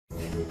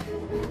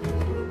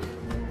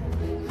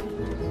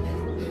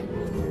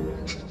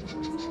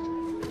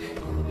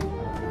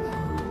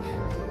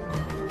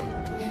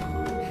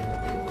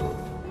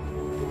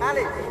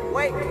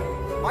Wait!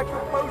 My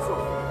proposal!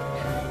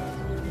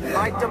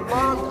 I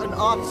demand an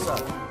answer!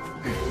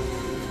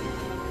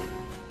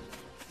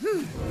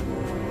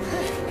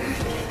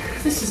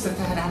 This is the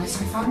third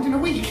Alice I found in a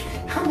week.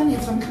 How many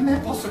of them can there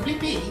possibly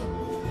be?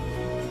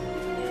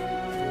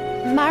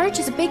 Marriage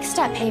is a big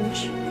step,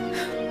 Hamish.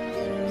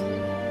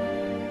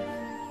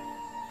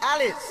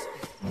 Alice!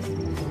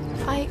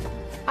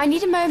 I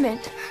need a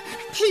moment.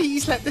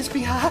 Please let this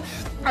be her.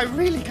 I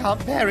really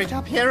can't bear it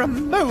up here a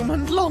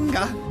moment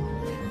longer.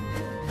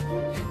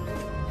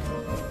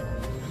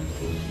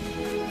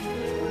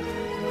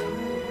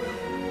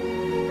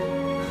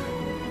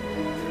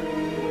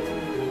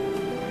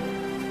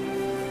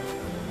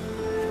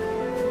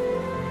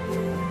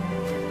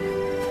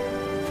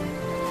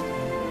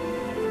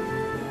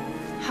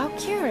 How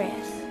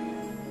curious.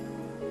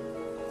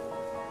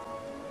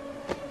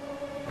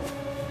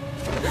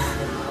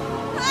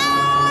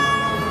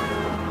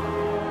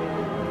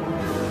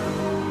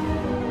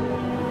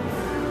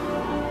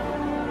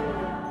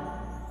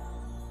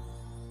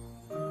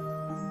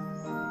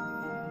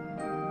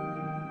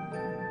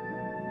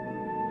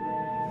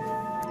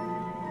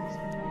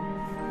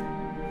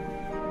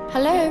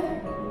 Hello?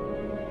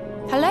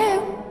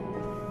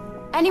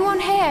 Hello? Anyone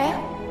here?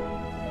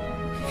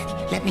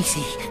 Let me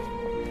see.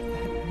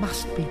 That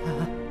must be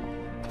her.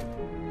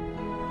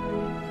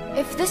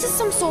 If this is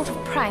some sort of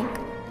prank,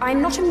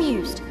 I'm not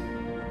amused.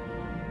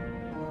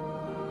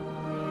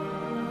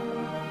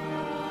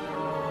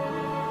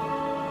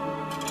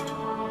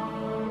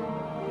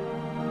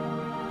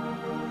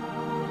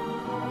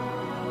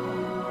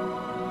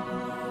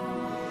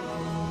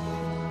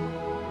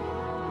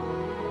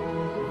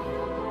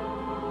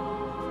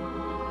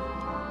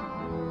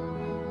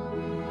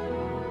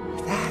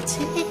 That's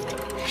it.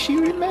 She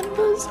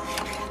remembers.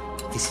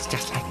 This is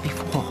just like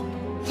before.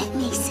 Let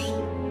me see.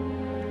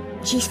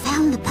 She's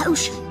found the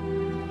potion.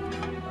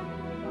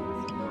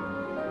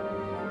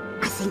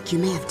 I think you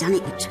may have done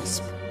it with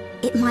Twisp.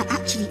 It might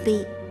actually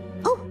be...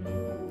 Oh,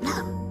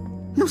 no,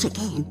 not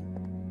again.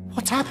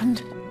 What's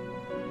happened?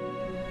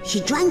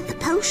 She drank the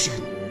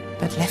potion.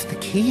 But left the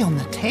key on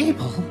the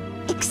table.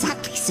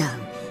 Exactly so.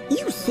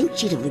 You'd think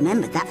she'd have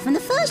remembered that from the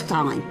first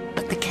time.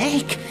 But the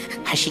cake?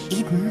 Has she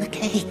eaten the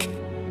cake?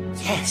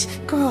 Yes,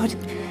 good.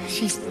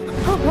 She's...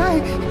 Oh my!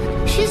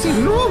 She's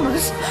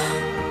enormous!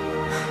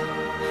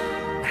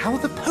 Now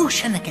the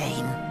potion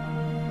again.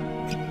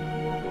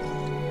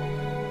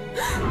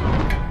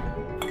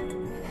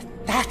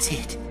 That's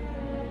it.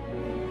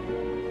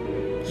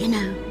 You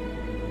know,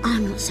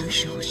 I'm not so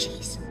sure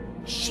she's...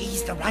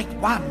 She's the right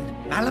one,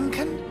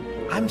 Malamkin.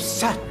 I'm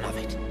certain of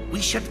it.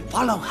 We should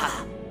follow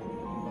her.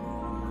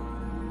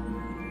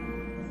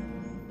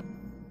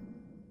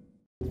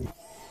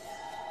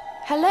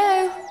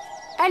 Hello?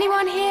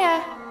 Anyone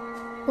here?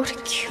 What a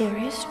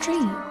curious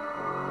dream.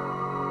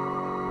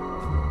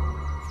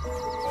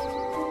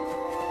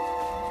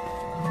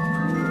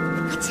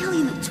 I tell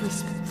you,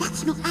 McTwisp,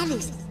 that's not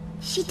Alice.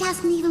 She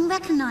doesn't even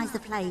recognise the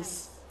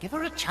place. Give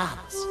her a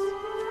chance.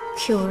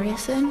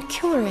 Curiouser and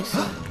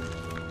curiouser.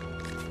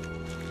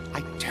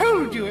 I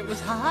told you it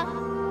was her.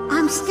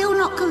 I'm still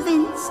not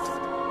convinced.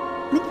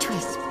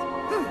 McTwisp,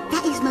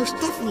 that is most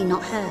definitely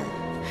not her.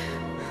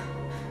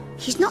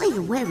 She's not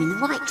even wearing the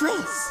right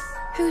dress.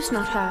 Who's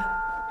not her?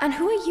 And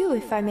who are you,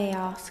 if I may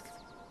ask?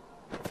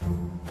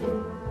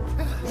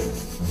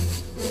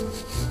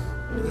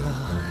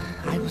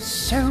 I was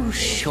so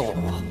sure.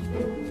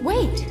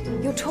 Wait,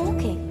 you're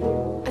talking.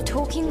 A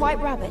talking white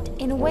rabbit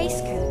in a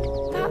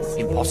waistcoat. That's...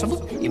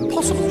 Impossible?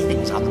 Impossible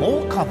things are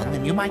more common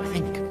than you might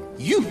think.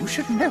 You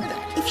should know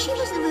that. If she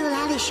was the real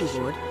Alice, you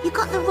would. You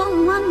got the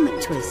wrong one,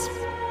 McTwisp.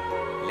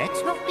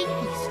 Let's not be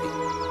hasty.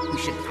 We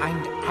should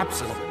find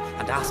Absalom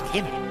and ask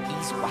him.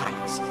 He's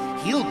wise.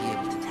 He'll be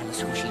able to tell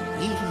us who she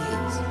really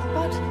is.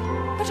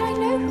 But I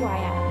know who I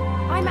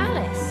am. I'm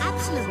Alice.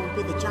 Absalom will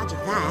be the judge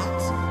of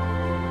that.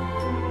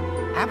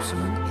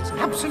 Absalom is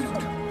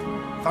absolute.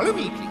 Follow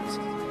me, please.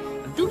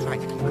 And do try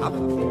to keep up.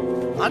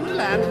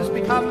 Wonderland has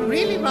become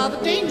really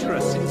rather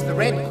dangerous since the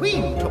Red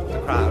Queen took the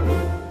crown.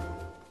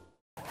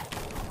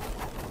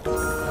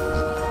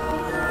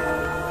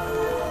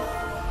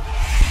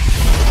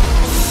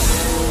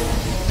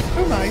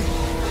 Oh my,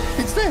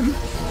 it's them.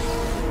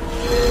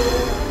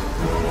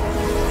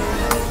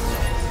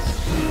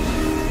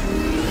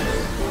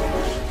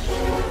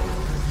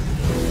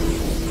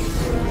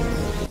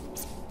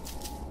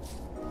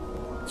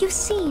 You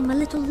seem a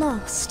little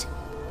lost.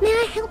 May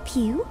I help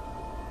you?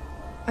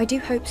 I do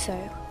hope so.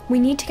 We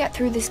need to get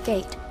through this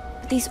gate,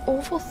 but these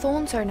awful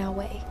thorns are in our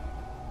way.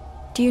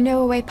 Do you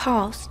know a way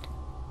past?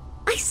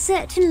 I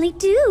certainly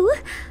do.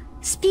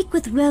 Speak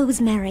with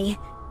Rosemary,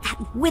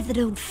 that withered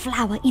old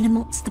flower in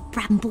amongst the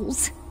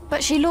brambles.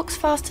 But she looks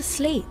fast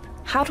asleep.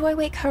 How do I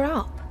wake her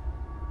up?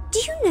 Do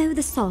you know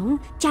the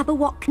song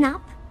Jabberwock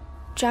Knup?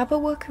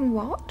 Jabberwock and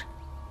what?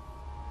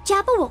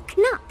 Jabberwock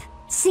Knup.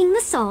 Sing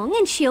the song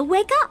and she'll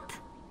wake up.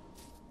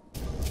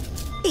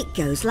 It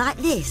goes like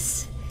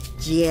this.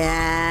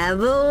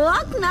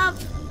 Jabberwock Knup.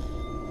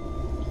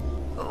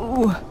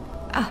 Oh,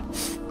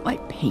 my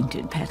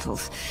painted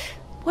petals.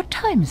 What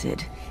time is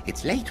it?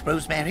 It's late,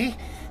 Rosemary,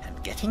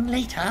 and getting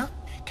later.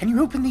 Can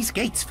you open these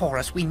gates for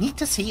us? We need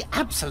to see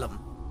Absalom.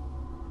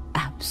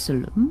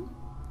 Absalom?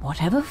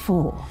 Whatever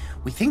for?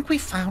 We think we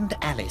found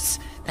Alice,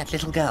 that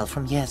little girl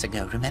from years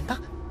ago, remember?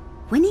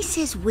 When he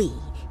says we,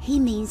 he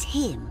means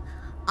him.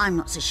 I'm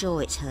not so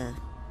sure it's her.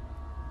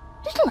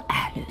 Little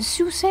Alice,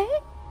 you say?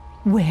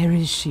 Where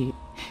is she?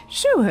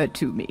 Show her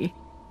to me.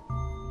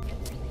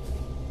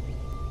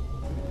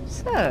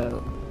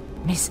 So,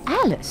 Miss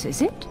Alice,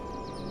 is it?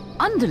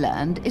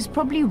 Underland is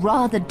probably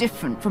rather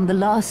different from the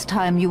last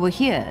time you were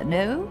here,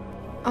 no?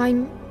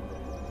 I'm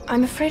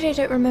afraid I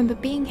don't remember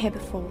being here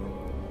before.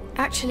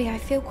 Actually, I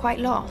feel quite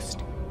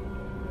lost.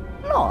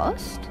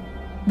 Lost?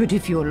 But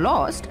if you're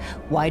lost,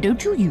 why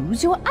don't you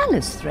use your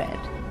Alice thread?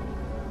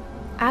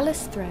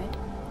 Alice thread?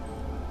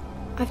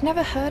 I've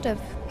never heard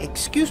of...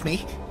 Excuse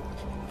me.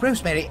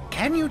 Rosemary,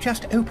 can you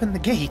just open the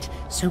gate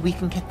so we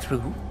can get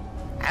through?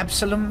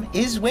 Absalom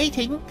is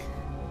waiting.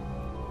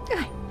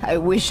 I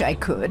wish I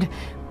could,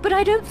 but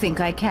I don't think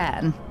I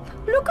can.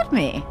 Look at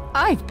me.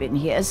 I've been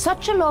here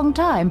such a long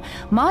time.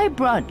 My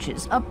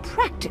branches are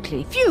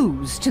practically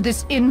fused to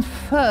this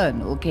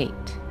infernal gate.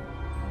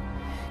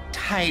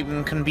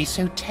 Time can be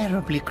so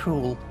terribly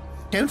cruel.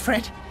 Don't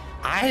fret.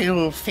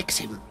 I'll fix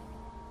him.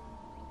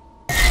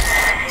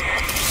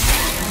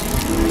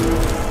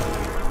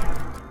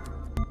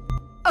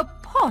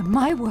 Upon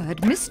my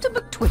word, Mr.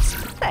 McTwist,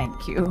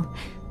 thank you.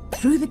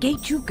 Through the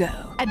gate you go.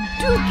 And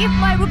do give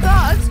my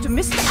regards to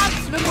Mr.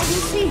 Absalom when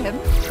you see him.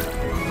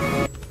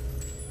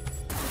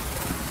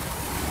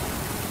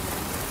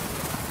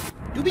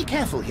 Do be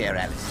careful here,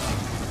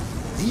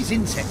 Alice. These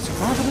insects are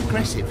rather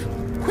aggressive.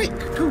 Quick,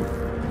 too.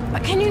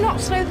 But can you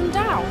not slow them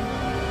down?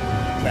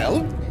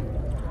 Well,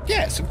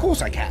 yes, of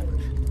course I can.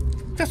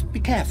 Just be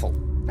careful,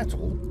 that's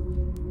all.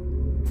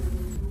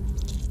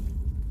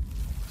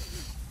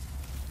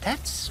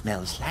 That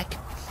smells like...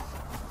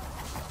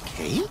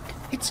 cake?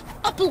 It's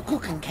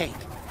Appelkuchen cake.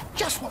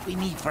 Just what we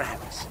need for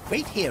Alice.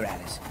 Wait here,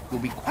 Alice.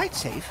 You'll be quite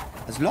safe.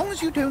 As long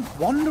as you don't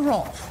wander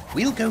off,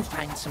 we'll go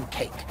find some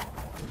cake.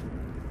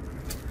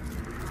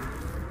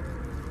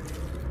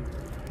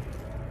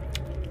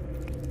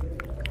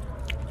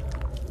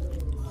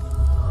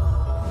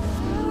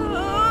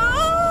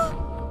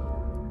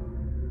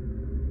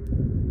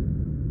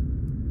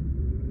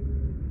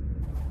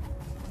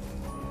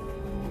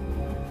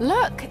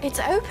 Look, it's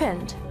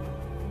opened.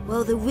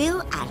 Well, the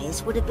real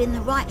Alice would have been the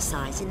right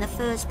size in the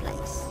first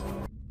place.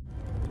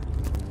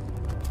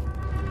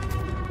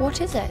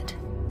 What is it?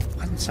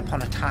 Once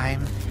upon a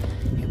time,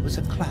 it was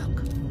a clock.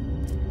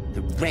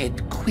 The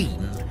Red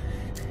Queen.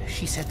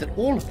 She said that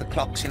all of the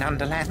clocks in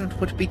Underland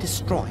would be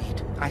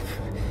destroyed. I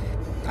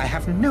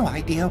have no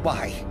idea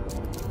why.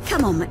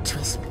 Come on,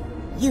 McTwisp.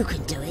 You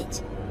can do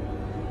it.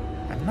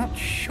 I'm not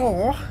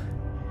sure.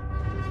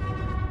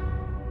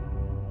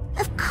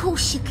 Of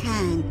course you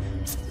can.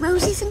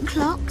 Roses and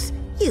clocks,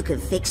 you can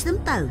fix them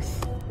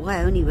both.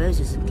 Why only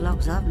roses and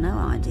clocks, I've no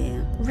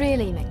idea.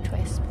 Really,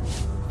 McTwisp?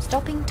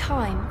 Stopping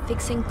time,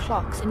 fixing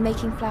clocks, and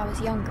making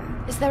flowers younger.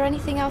 Is there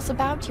anything else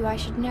about you I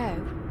should know?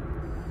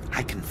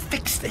 I can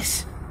fix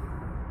this.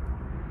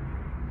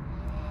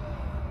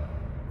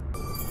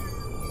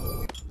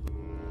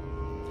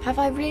 Have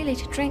I really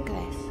to drink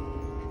this?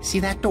 See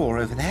that door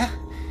over there?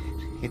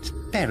 It's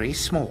very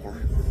small.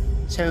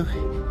 So,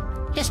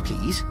 yes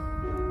please,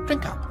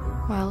 drink up.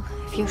 Well,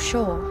 if you're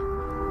sure.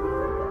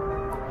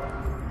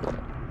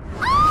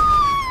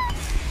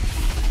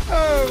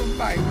 Oh,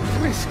 my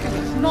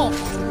whiskers, not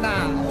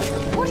now.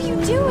 What are you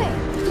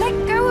doing?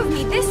 Let go of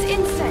me this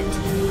instant!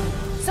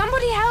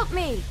 Somebody help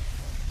me!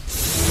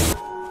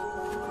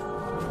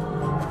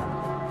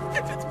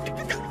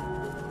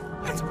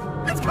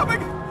 It's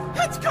coming!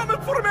 It's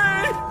coming for me!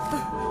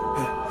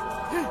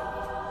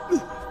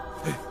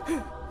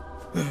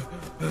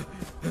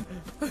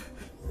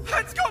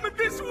 It's coming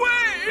this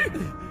way!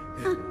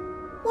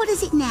 What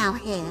is it now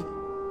here?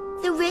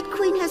 The Red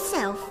Queen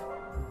herself?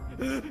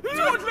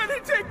 Don't let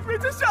it take me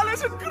to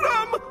Sallis and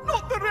Crumb!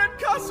 Not the Red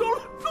Castle!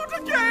 Not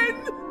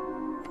again!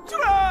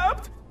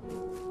 Trapped!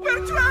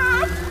 We're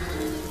trapped!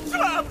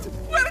 Trapped!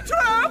 We're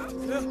trapped!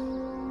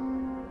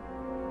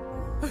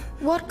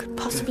 What could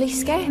possibly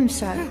scare him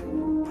so?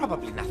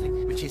 Probably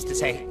nothing, which is to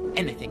say,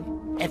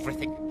 anything,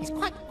 everything. He's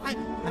quite mad,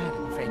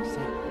 I'm afraid to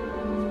say.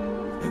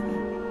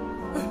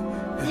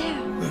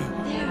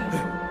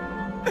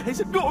 There. Is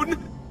it gone?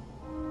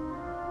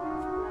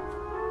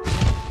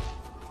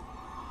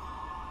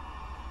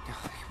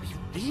 We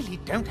really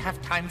don't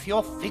have time for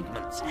your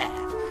figments, Hare.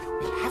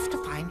 We have to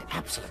find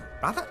Absalom,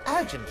 rather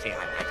urgently,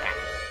 I might add.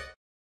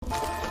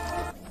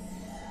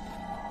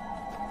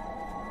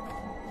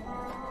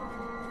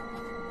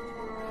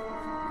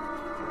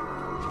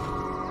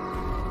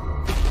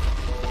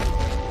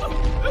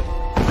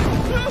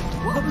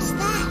 What was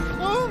that?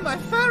 Oh, my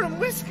fur and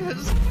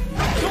whiskers!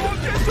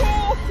 Don't get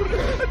off!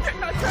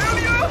 Didn't I tell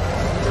you?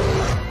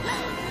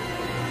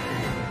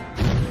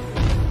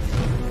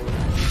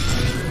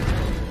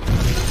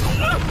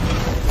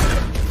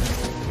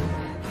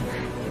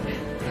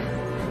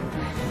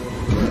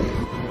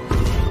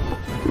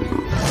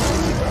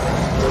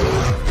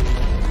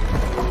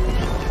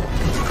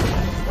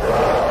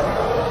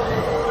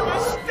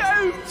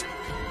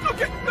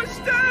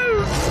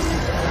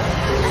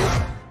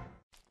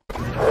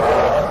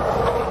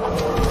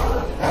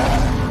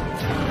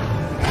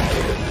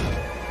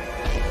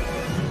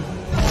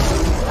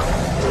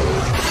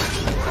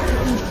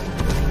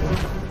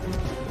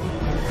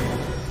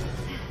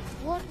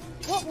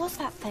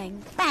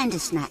 name?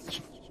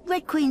 Bandersnatch.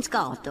 Red Queen's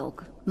guard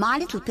dog. My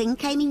little thing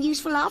came in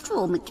useful after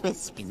all,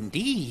 McTwisp.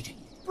 Indeed.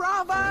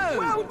 Bravo!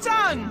 Well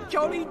done!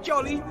 Jolly,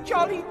 jolly,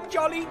 jolly,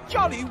 jolly,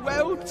 jolly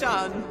well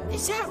done!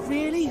 Is that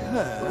really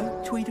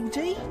her,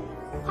 Tweedledee?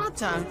 I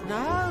don't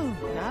know.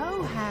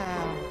 No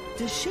how.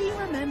 Does she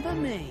remember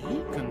me?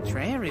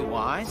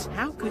 Contrary-wise,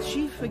 how could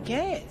she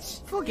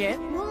forget? Forget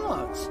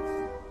what?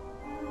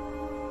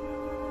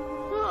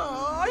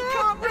 Oh, I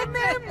can't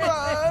remember!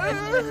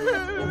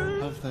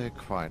 Have they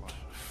quite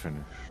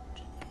finished?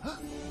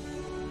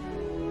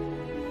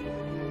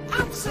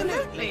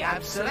 Absolutely,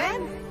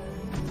 Absalom!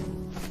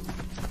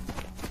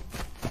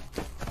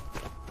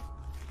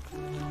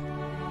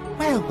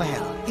 Well,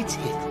 well, it's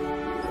hit.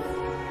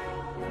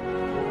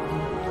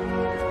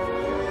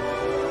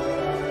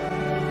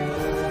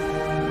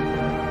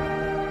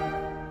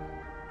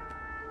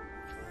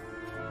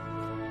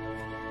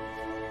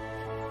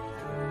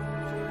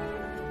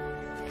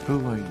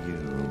 Who are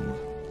you?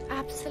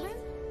 Absalom?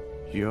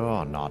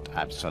 You're not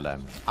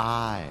Absalom.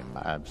 I'm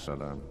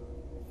Absalom.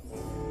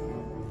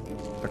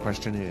 The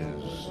question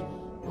is,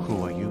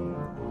 who are you?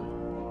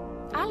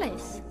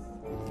 Alice?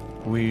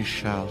 We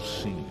shall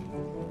see.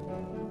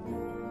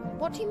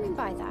 What do you mean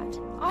by that?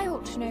 I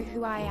ought to know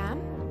who I am.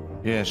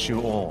 Yes,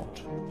 you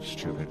ought,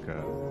 stupid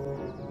girl.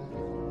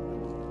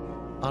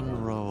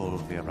 Unroll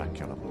the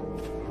oraculum.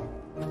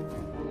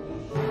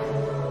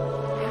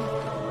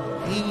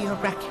 The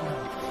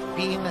oraculum,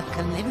 being a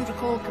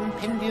calendrical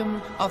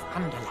compendium of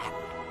Wonderland.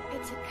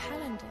 It's a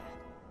calendar.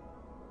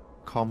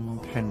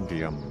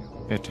 Compendium.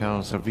 It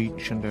tells of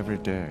each and every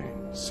day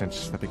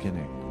since the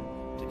beginning.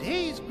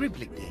 Today is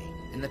Gribbling Day,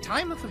 in the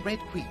time of the Red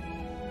Queen.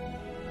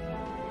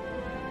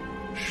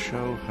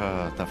 Show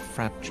her the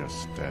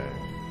Frabjous Day.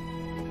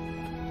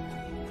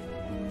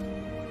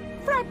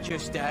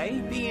 Frabjous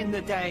Day being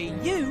the day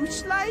you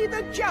slay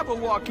the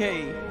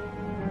Jabberwocky!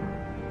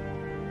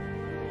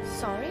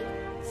 Sorry?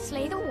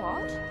 Slay the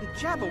what? The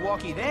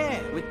Jabberwocky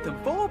there, with the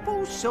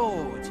vorpal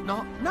sword.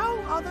 No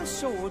other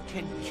sword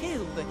can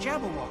kill the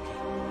Jabberwocky.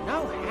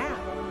 No how.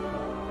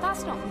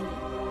 That's not me.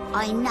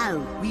 I know.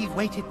 We've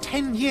waited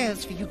 10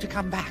 years for you to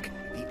come back.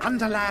 The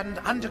Underland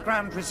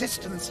underground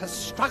resistance has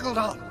struggled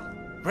on.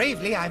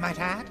 Bravely, I might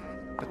add.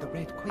 But the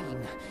Red Queen...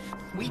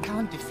 We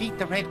can't defeat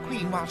the Red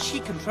Queen while she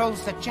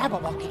controls the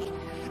Jabberwocky.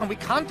 And we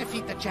can't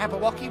defeat the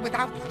Jabberwocky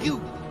without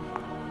you.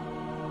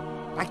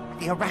 Like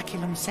the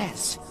oraculum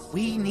says,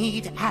 we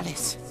need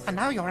Alice. And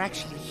now you're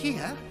actually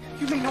here,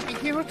 you may not be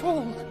here at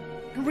all.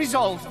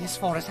 Resolve this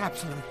for us,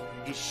 Absalom.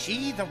 Is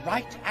she the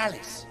right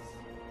Alice?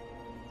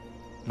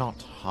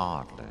 Not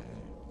hardly.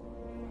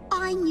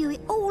 I knew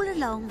it all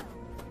along.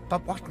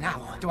 But what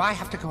now? Do I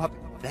have to go up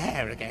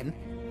there again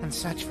and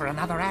search for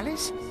another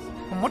Alice?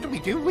 And what do we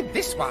do with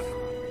this one?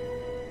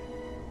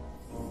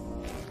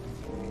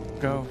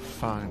 Go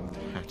find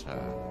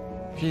Hatter.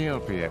 He'll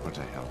be able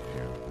to help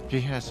you. He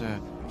has a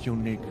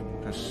unique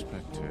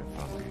perspective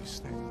on these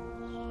things.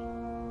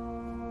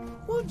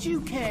 Would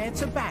you care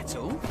to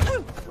battle?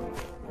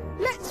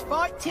 Let's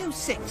fight till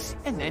 6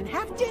 and then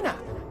have dinner.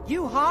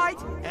 You hide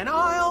and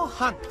I'll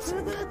hunt.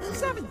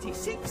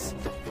 76,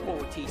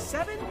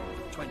 47,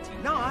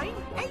 29,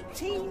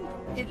 18,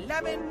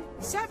 11,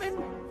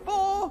 7,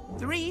 4,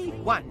 3,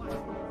 1.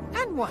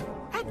 And 1,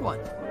 and 1,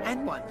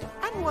 and 1,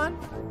 and 1.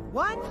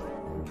 1.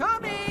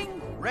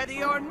 Coming!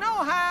 Ready or no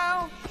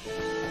how?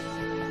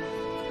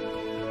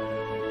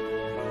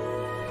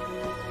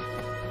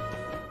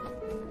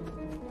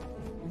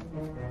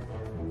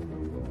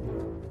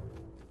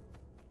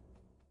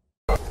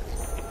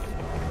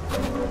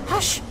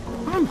 Hush!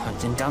 I'm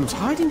hunting Dum's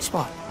hiding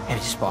spot. Have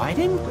you spied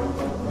him?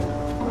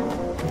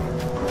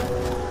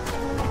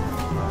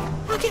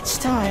 I get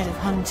tired of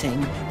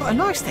hunting, but I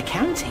likes the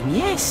counting,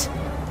 yes.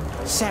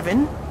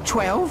 7,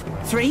 12,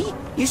 3,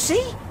 you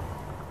see?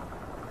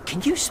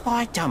 Can you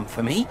spy Dum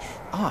for me?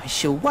 I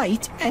shall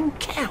wait and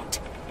count.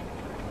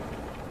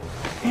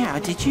 How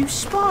did you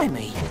spy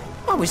me?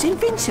 I was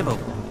invincible.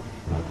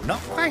 Not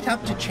quite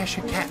up to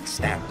Cheshire Cat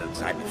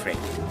standards, I'm afraid.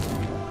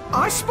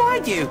 I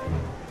spied you.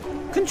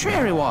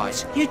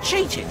 Contrary-wise, you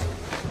cheated.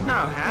 No,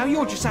 how?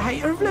 You're just a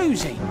hater of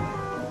losing.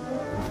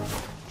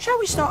 Shall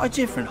we start a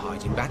different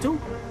hiding battle?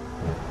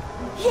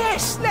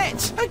 Yes,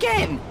 let's!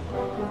 Again!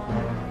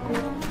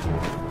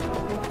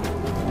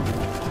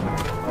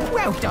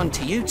 Well done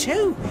to you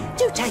too.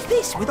 Do take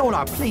this with all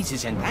our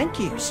pleases and thank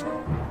yous.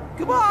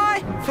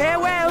 Goodbye,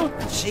 farewell,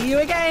 see you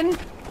again.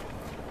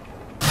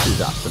 It's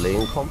utterly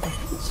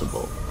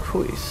incomprehensible.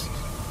 Twist.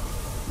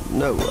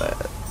 Nowhere.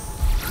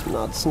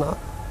 Nuts nut.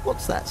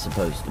 What's that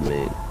supposed to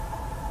mean?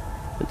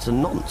 It's a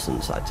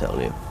nonsense, I tell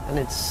you. An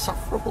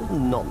insufferable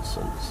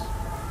nonsense.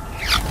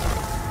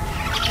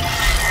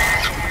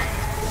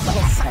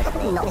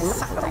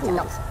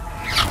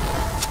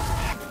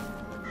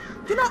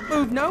 Do not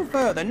move no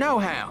further, no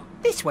how.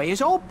 This way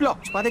is all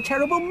blocked by the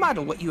terrible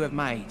muddle what you have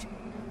made.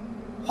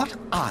 What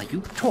are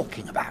you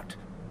talking about?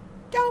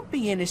 Don't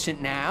be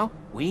innocent now.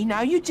 We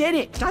know you did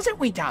it, doesn't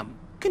we, Dum?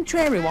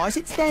 Contrariwise,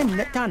 it's them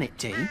that done it,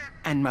 Dee.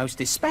 And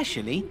most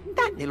especially,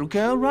 that little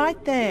girl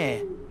right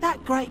there.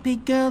 That great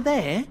big girl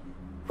there.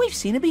 We've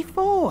seen her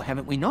before,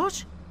 haven't we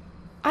not?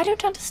 I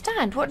don't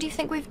understand. What do you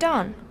think we've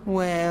done?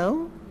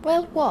 Well...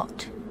 Well,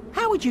 what?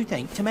 How would you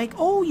think to make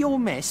all your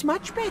mess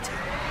much better?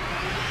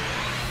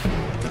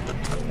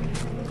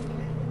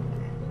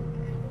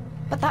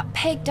 But that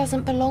pig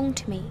doesn't belong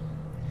to me.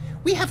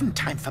 We haven't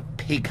time for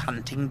pig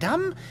hunting,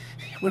 Dum.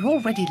 We're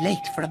already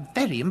late for a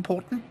very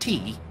important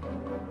tea.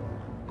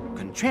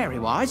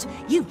 Contrariwise,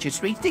 you've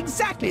just reached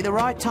exactly the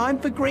right time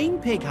for green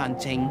pig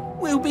hunting.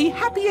 We'll be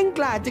happy and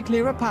glad to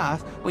clear a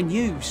path when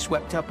you've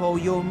swept up all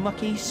your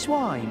mucky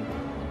swine.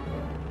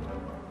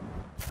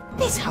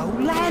 This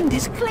whole land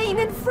is clean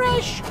and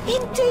fresh.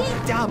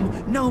 Indeed,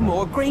 Dum. No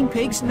more green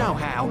pigs,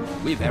 nohow.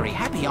 We're very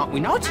happy, aren't we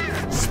not?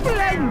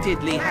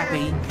 Splendidly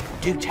happy.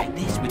 Do take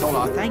this with all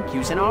our thank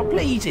yous and our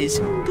pleases.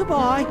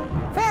 Goodbye.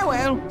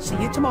 Farewell. See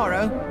you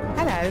tomorrow.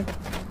 Hello.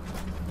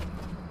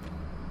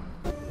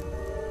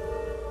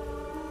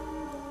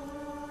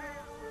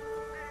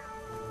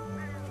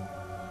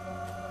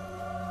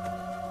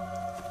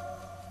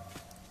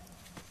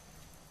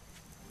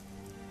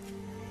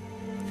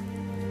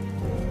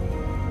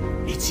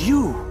 It's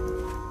you!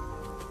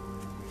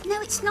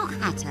 No, it's not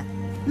Hatter.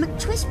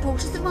 McTwist brought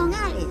us the wrong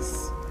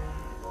Alice.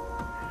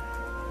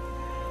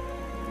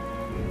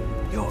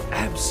 You're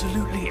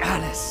absolutely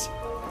Alice.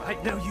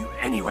 I'd know you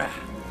anywhere.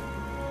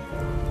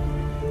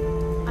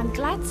 I'm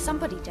glad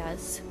somebody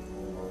does.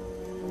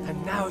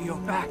 And now you're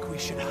back, we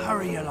should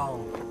hurry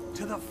along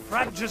to the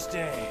Frabjous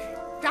Day.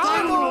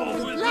 Down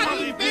with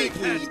bloody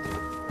bighead!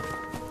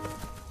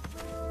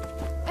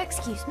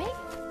 Excuse me?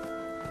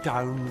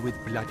 Down with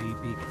bloody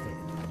big head.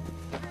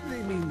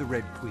 They mean the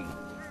Red Queen,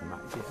 my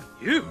dear.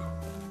 You?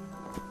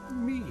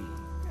 Me.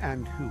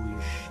 And who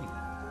is she?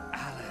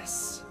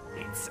 Alice.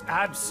 It's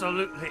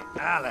absolutely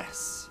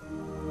Alice.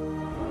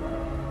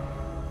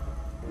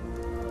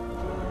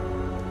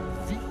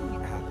 The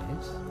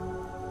Alice?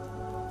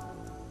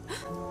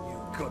 You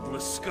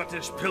godless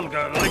Scottish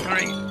pilger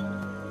likering.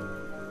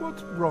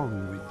 What's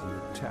wrong with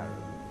you,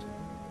 Tarrant?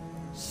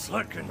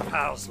 Slurkin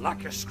pals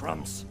lack your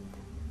scrums.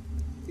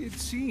 It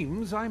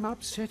seems I'm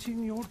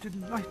upsetting your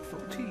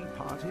delightful tea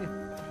party.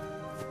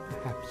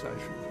 Perhaps I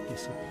should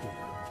disappear.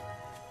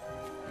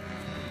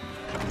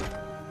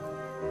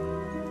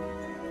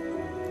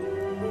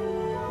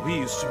 We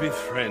used to be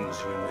friends,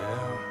 you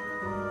know.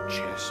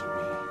 Chase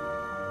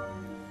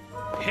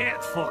me.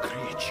 Hateful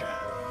creature.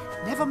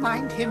 Never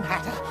mind him,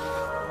 Hatter.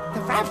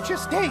 The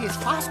Frabjous Day is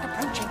fast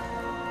approaching.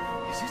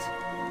 Is it?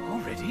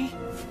 Already?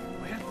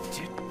 Where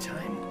did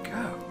time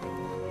go?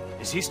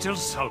 Is he still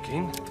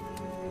sulking?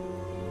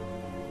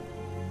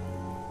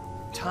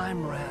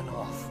 Time ran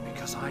off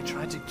because I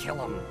tried to kill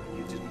him.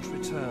 You didn't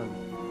return.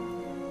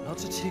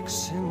 Not a tick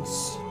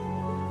since.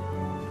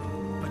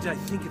 But I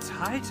think it's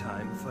high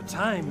time for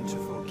time to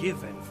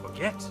forgive and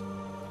forget.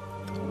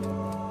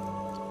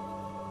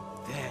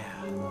 There.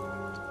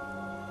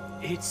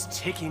 It's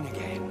ticking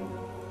again.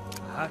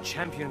 Our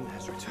champion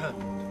has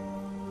returned.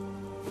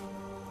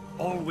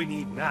 All we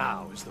need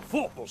now is the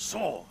vorpal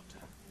sword.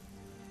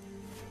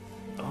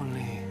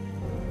 Only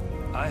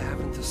I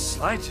haven't the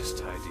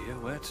slightest idea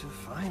where to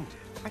find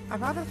it. I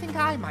rather think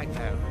I might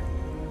know.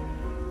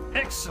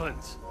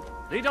 Excellent.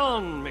 Lead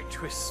on,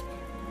 McTwisp.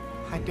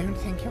 I don't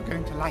think you're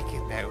going to like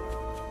it, though.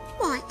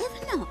 Why,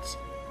 ever not?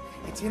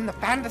 It's in the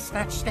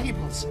Bandersnatch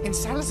stables, in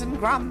Salazar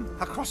Grum,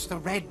 across the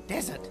Red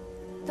Desert.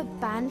 The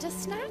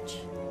Bandersnatch?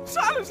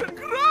 Salazar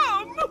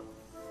Grum!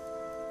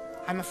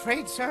 I'm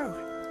afraid so.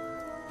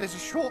 There's a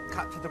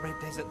shortcut to the Red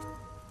Desert.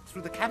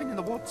 Through the cabin in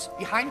the woods,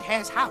 behind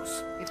Hare's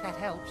house, if that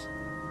helps.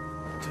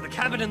 To the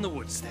cabin in the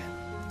woods, then.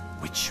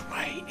 Which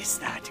way is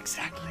that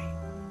exactly?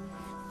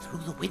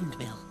 Through the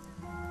windmill.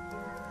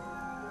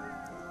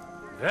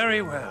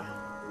 Very well.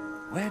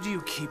 Where do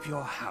you keep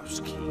your house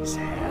keys,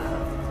 Hare?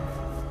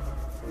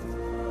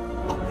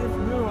 I have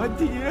no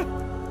idea.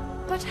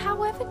 But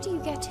however do you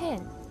get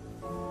in?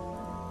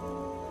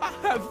 I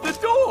have the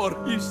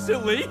door, you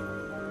silly.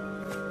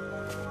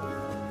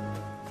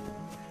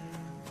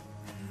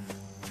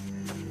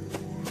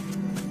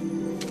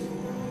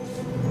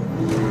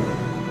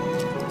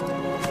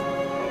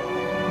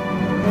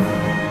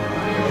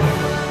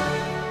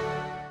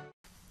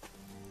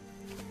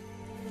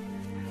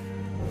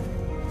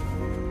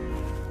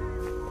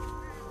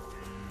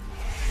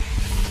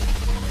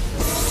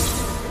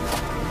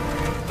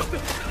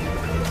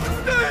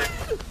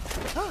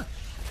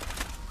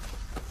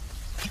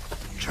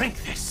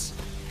 Drink this.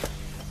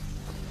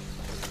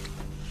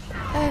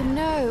 Oh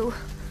no.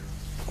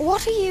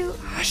 What are you...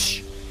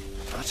 Hush.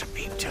 Not a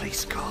peep till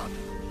he's gone.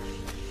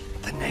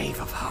 The Knave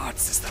of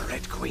Hearts is the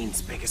Red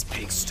Queen's biggest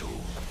pig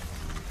stool.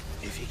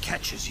 If he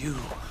catches you,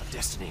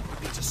 destiny would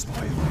be to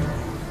spoil you.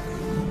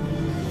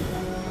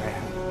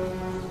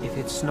 Well, if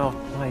it's not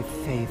my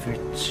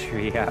favorite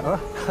trio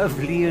of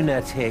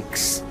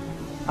lunatics,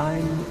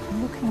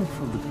 I'm looking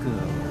for the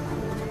girl,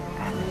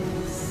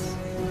 Alice.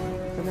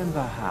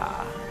 Remember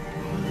her?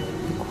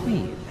 The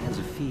Queen has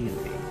a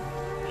feeling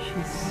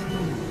she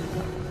seems.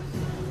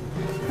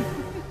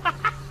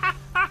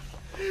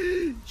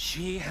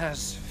 She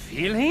has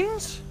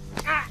feelings?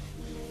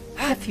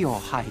 If you're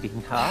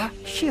hiding her,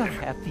 she'll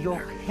have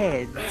your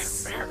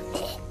heads.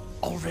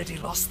 Already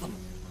lost them.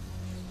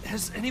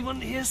 Has anyone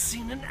here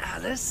seen an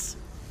Alice?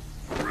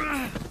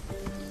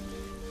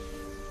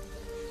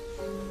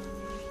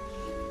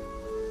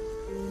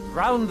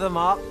 Round them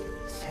up,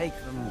 take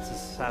them to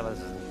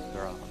Salazar's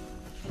Grove.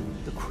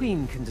 The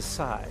Queen can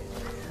decide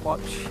what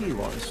she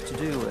wants to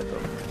do with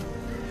them.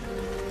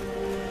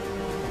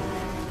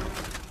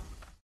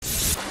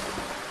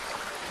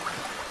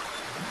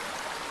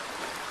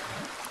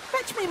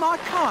 Fetch me my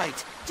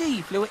kite.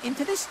 Dee flew it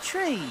into this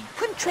tree.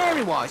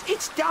 Contrary-wise,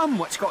 it's dumb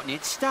what's gotten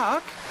it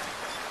stuck.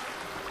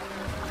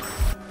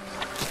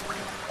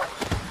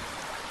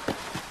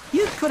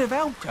 You could have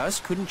helped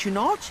us, couldn't you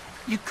not?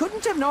 You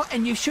couldn't have not,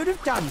 and you should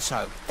have done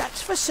so.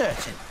 That's for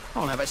certain.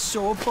 I'll have a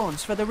sore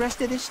bonds for the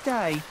rest of this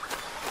day.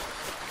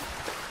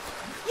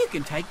 You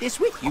can take this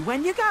with you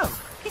when you go.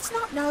 It's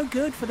not no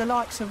good for the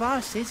likes of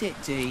us, is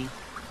it, Dee?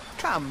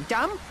 Come,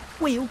 Dum,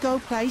 we'll go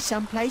play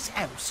someplace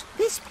else.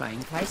 This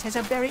playing place has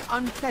a very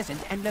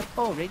unpleasant and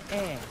laborious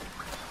air.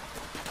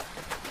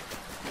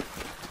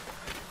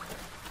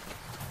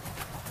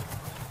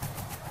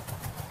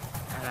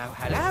 Hello,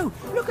 hello.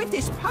 Look at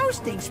this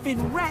posting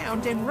spin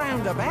round and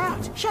round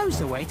about. Shows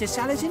the way to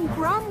Salazar's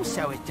Grove,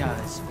 so it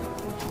does.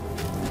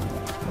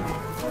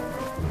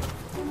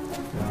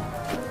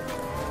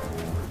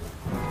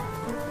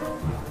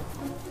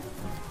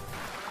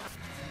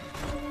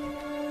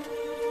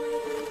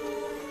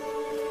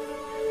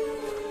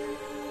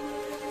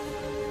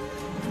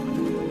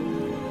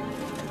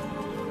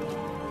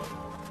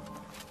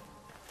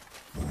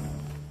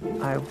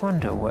 I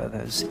wonder where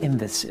those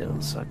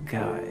imbeciles are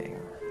going.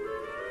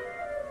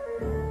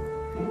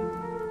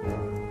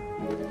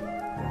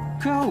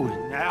 Go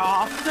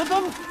now after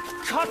them!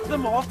 Cut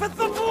them off at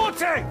the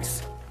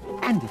vortex!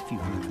 And if you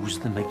lose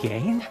them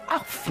again, I'll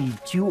feed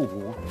you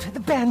all to the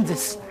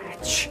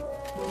Bandersnatch.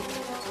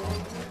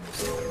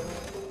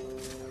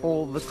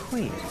 Or the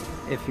Queen,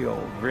 if you're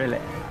really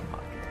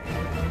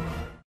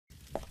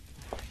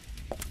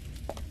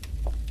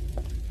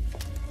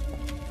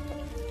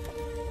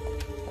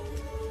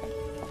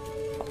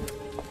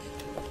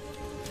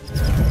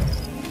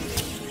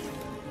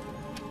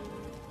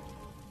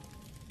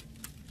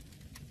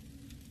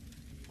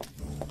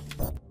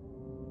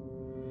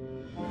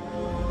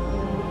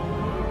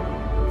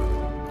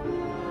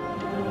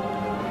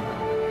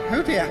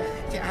Oh dear.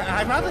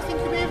 I rather think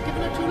you may have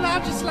given her too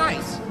large a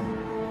slice.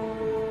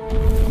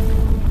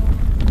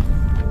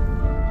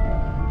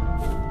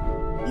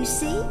 You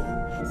see?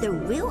 The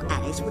real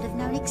Alice would have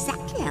known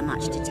exactly how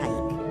much to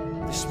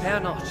take.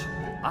 Despair not.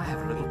 I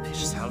have a little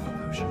pish salve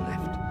potion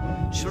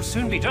left. She'll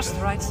soon be just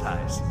the right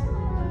size.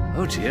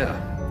 Oh dear,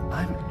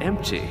 I'm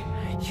empty.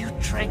 You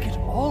drank it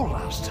all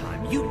last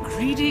time, you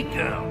greedy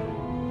girl.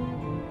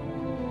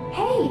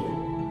 Hey!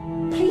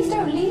 Please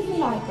don't leave me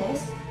like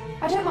this.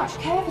 I don't much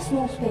care for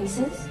small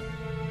spaces.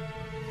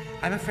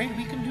 I'm afraid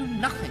we can do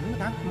nothing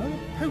without more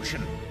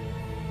potion.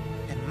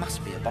 There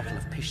must be a bottle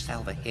of pish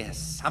salve here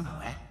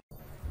somewhere.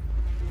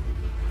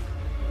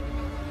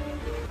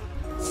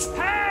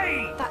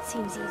 Hey! That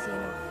seems easy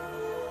enough.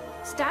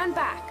 Stand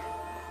back.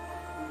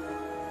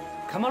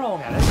 Come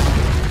along,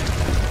 Alice.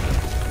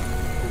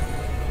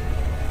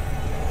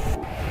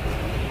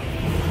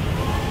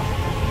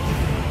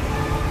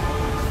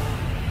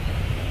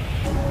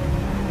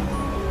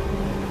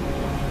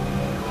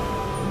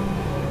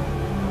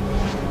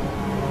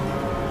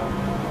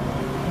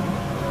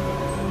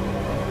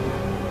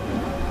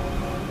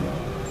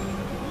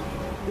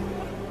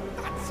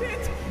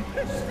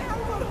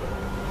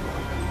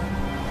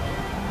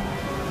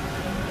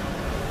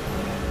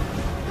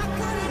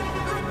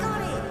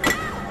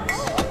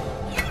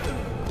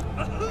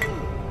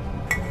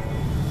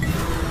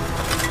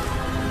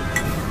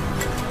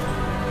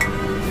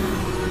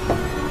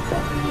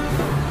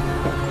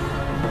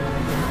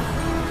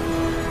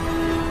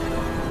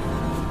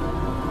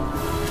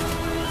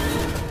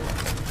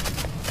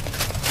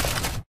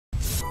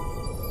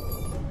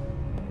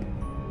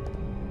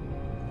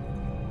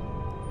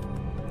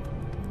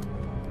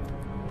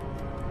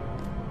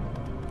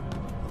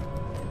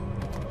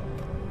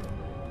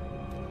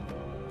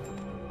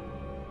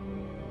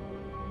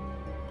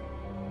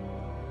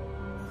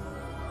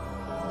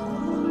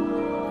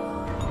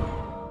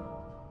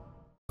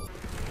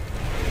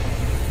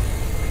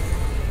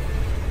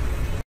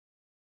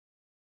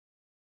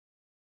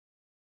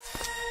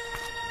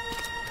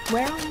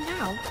 Where are we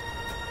now?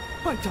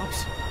 My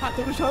doves,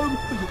 Hatter is home.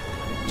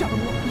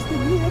 Jabberwocky's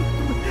still here.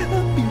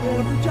 Beware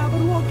of the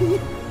Jabberwocky.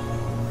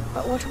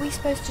 But what are we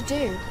supposed to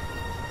do?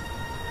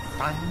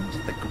 Find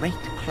the great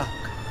clock.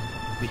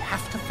 We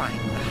have to find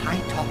the High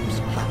Top's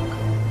clock.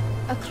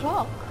 A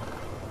clock?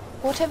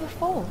 Whatever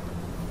for?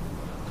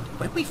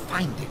 When we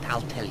find it, I'll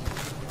tell you.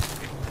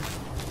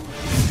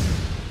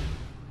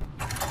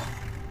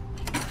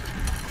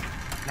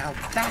 Now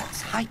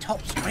that's High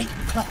Top's great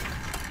clock.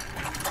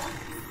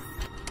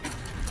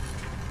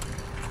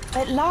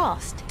 At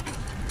last!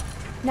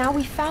 Now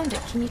we've found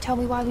it, can you tell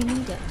me why we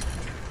need it?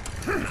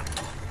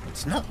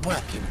 It's not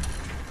working.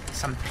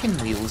 Some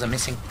pinwheels are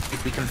missing.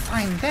 If we can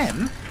find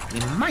them, we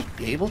might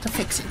be able to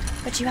fix it.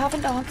 But you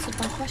haven't answered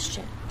my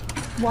question.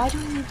 Why do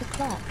we need the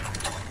clock?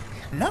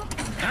 Not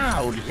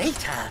now,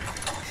 later.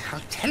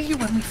 I'll tell you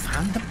when we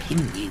found the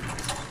pinwheels.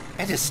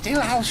 Better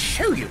still, I'll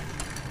show you.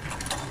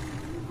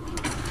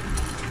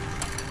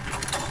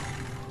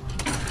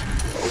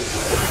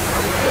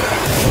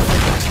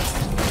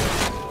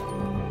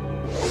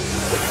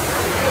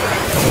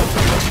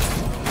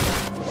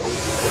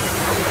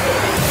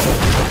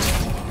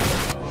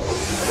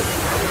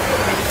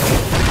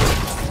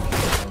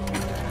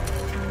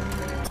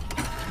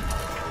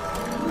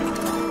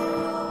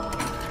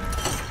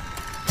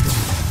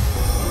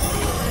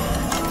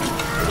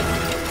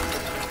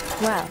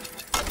 Well,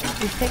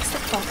 we fixed the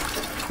clock.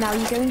 Now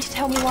you're going to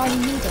tell me why we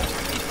need it.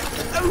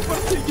 Over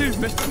to you,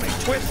 Mr.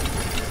 McTwist.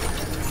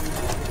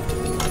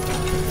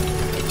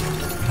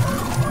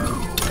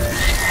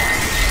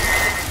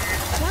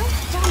 Well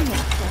done,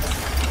 McTwist.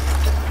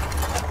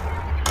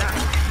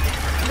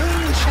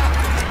 Moon shot.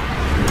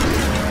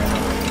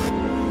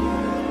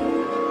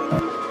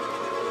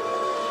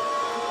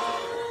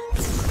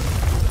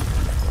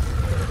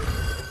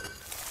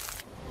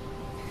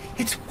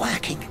 It's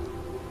working.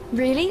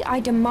 Really? I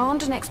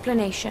demand an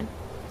explanation.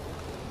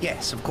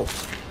 Yes, of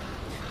course.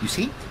 You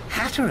see,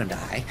 Hatter and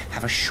I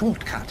have a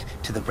shortcut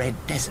to the Red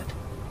Desert,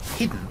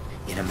 hidden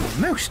in a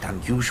most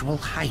unusual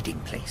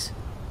hiding place.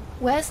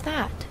 Where's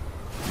that?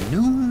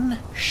 Noon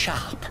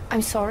sharp.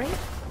 I'm sorry?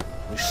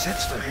 We set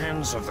the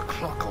hands of the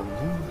clock on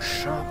noon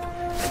sharp,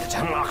 and it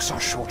unlocks our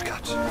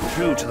shortcut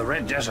through to the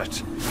Red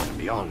Desert.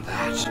 Beyond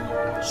that,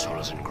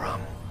 Solas and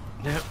Grum.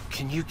 Now,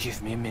 can you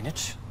give me a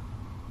minute?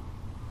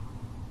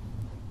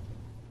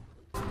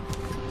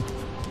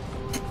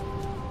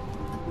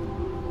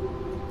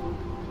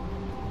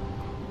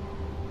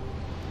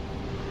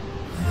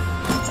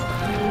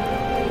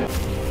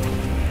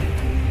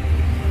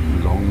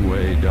 Long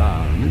way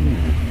down, isn't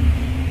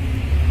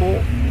it?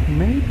 Or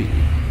maybe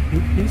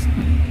it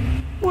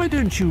isn't. Why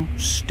don't you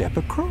step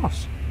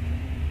across?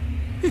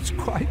 It's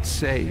quite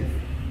safe.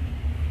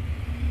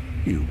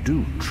 You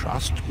do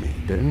trust me,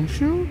 don't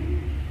you?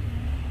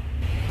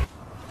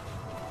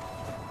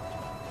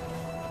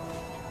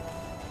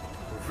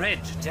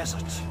 Red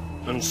Desert,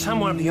 and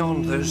somewhere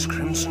beyond those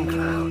crimson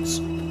clouds,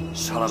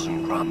 Solas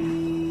and Grum.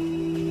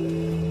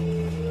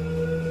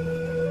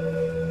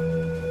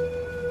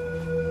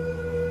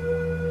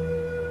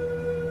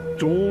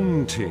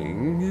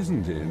 Daunting,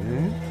 isn't it,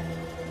 eh?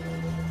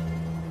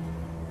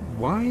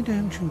 Why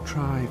don't you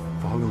try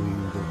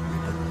following the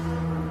ribbon?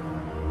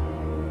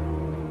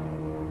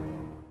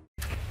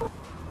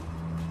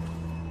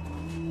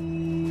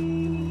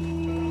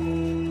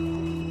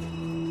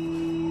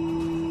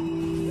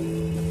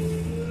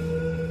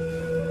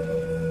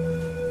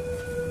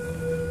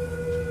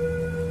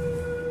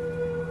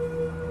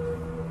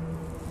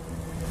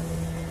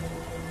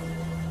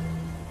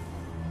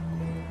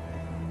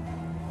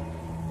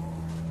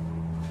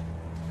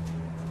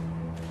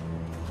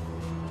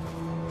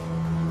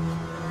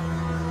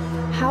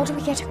 How do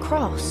we get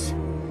across?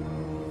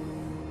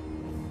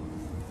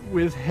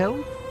 With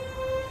help?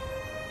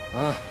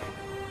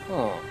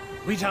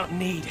 We don't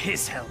need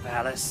his help,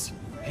 Alice.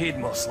 He'd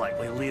most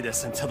likely lead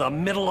us into the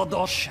middle of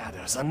those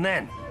shadows and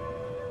then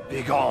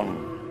be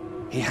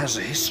gone. He has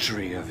a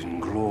history of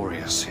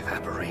inglorious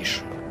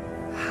evaporation.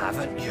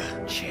 Haven't you,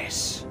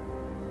 Jess?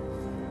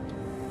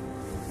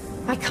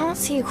 I can't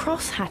see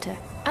across, Hatter,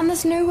 and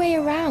there's no way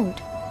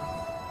around.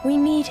 We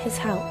need his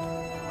help.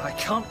 I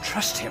can't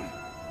trust him.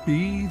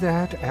 Be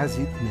that as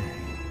it may,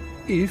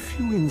 if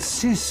you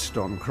insist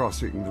on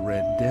crossing the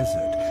Red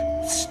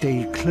Desert,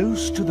 stay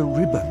close to the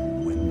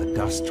ribbon when the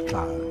dust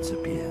clouds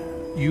appear.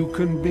 You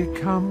can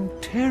become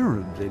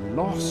terribly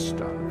lost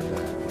out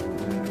there.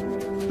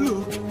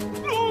 Look!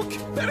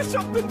 Look! There's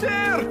something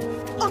there!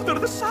 Under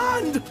the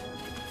sand!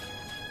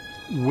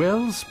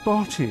 Well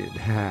spotted,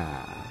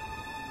 Hare.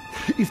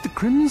 If the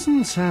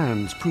Crimson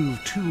Sands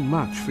prove too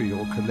much for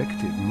your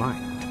collective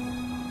might,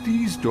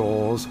 these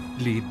doors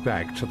lead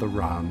back to the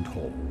Round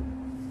Hall.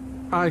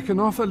 I can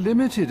offer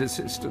limited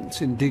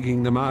assistance in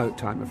digging them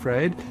out, I'm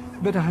afraid,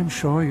 but I'm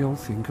sure you'll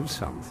think of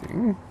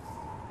something.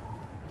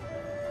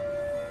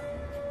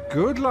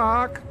 Good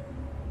luck!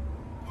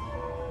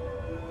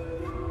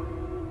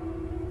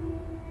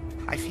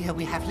 I fear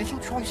we have little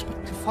choice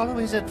but to follow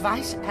his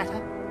advice,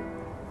 Hatter.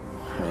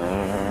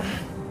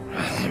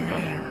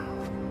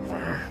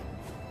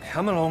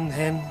 Come along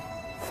then.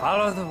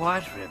 Follow the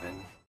white ribbon.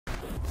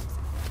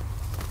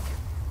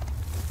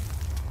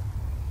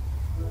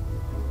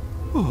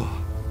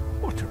 Oh,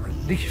 what a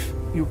relief.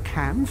 You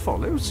can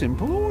follow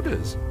simple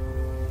orders.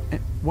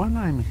 While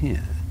I'm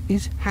here,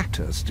 is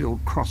Hatter still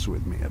cross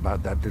with me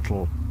about that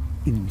little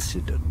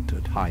incident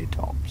at High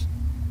Tops?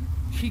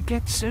 He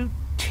gets so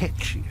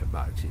tetchy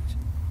about it.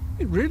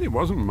 It really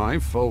wasn't my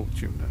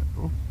fault, you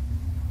know.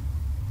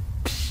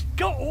 Psst,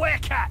 go away,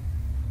 cat!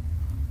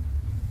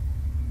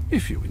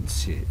 If you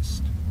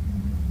insist.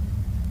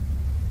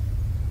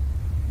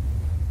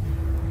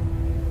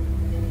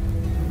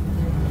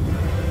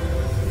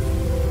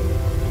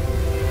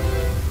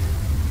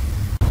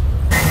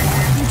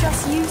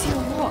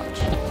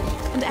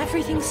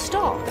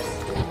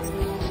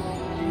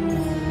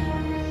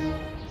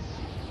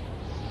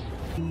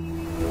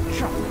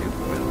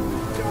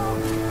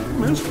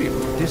 most people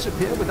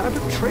disappear without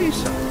a trace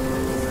of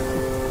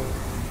them.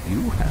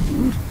 You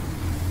haven't.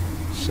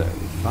 So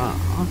far.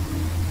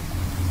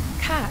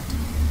 Cat,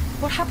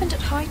 what happened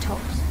at High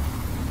Tops?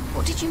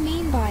 What did you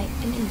mean by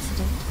an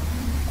incident?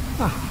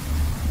 Ah,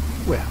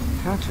 well,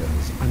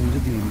 Hatter's under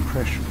the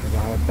impression that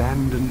I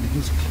abandoned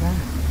his clan,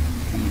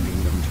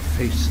 leaving them to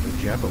face the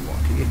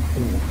Jabberwocky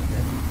all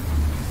alone.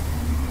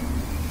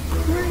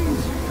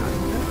 Crazy, I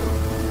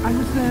know. I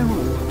was there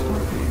all the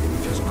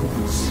time, just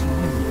couldn't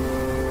see.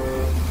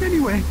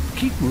 Anyway,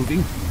 keep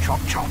moving. Chop,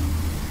 chop.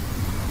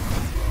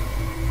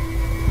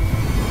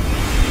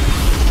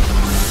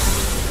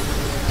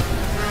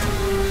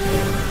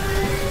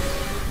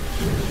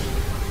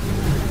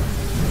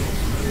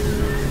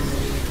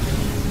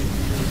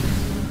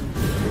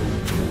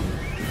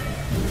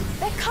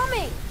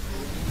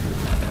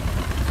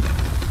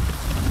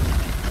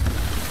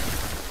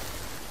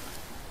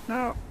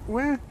 Now,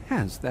 where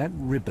has that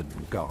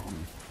ribbon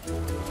gone?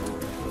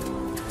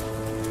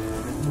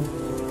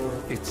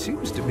 It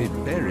seems to be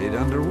buried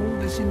under all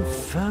this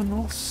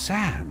infernal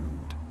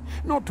sand.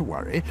 Not to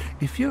worry,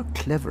 if you're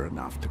clever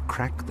enough to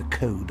crack the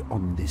code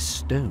on this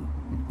stone,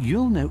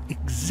 you'll know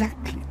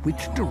exactly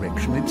which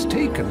direction it's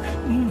taken,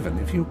 even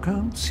if you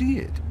can't see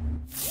it.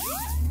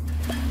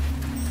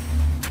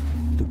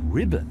 The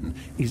ribbon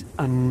is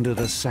under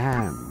the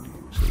sand.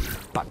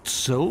 But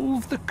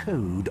solve the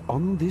code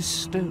on this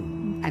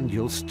stone, and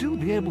you'll still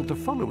be able to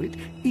follow it,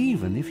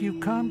 even if you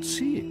can't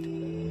see it.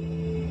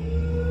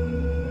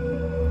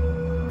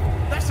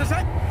 This is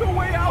it! The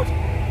way out!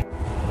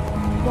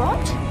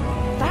 What?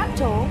 That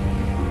door?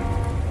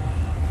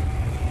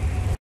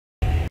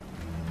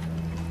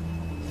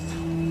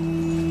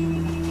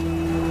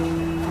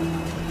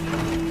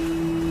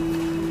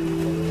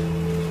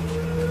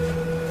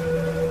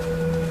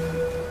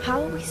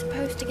 How are we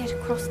supposed to get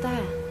across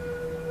there?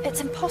 It's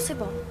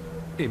impossible.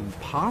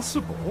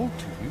 Impossible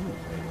to you,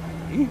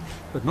 maybe,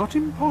 but not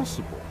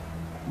impossible.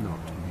 Not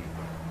to me.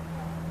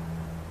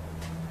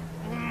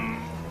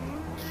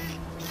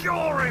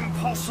 You're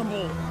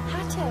impossible!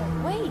 Hatter,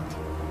 wait.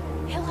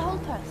 He'll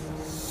help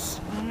us.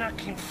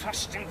 Snacking,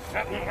 fasting,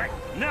 fatting like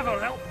never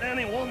helped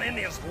anyone in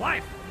his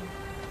life.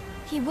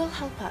 He will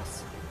help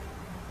us.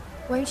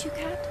 Won't you,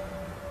 Cat?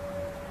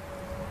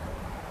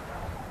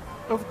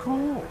 Of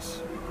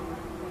course.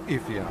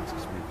 If he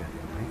asks me very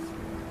nicely.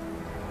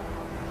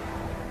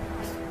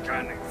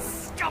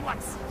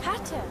 Scullets!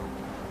 Hatter!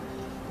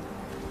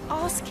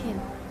 Ask him.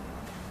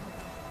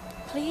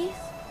 Please?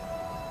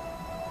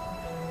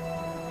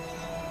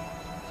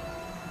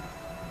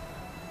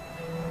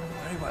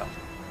 Very well.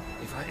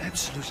 If I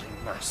absolutely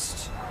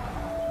must.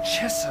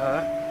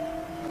 Cheshire...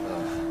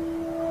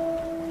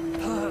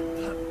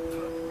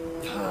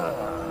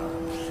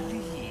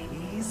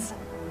 please?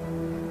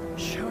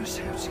 Show us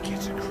how to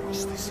get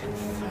across this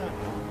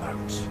infernal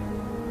moat.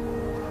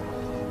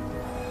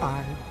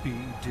 I'd be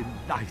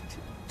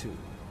delighted to.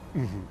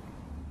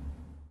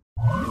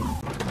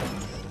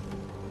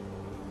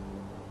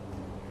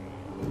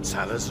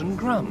 Talers and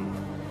Grum.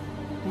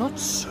 Not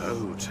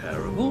so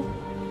terrible.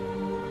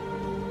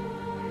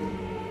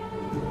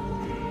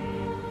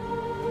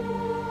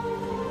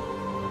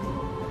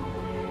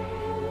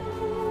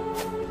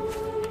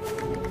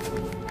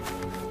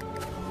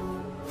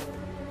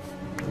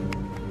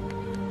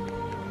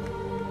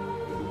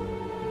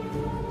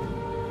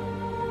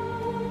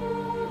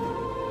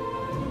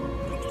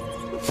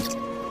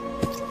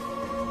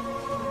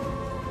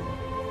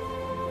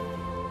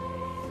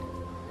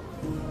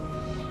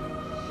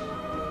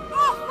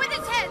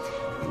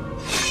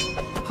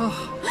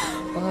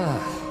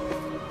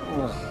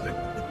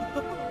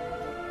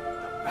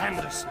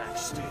 Bandersnatch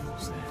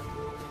stables there.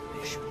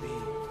 They should be...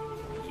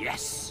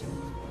 Yes!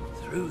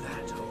 Through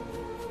that hole.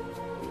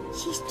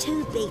 She's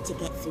too big to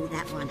get through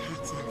that one,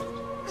 Hatter.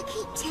 I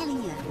keep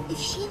telling you, if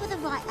she were the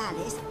right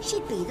Alice,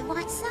 she'd be the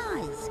right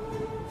size.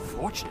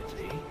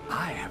 Fortunately,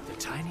 I have the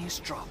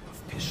tiniest drop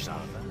of pish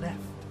salva left.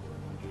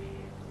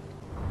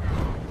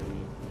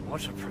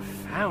 What a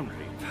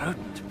profoundly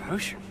potent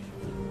potion.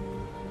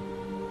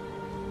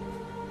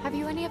 Have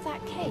you any of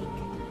that cake?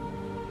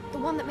 The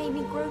one that made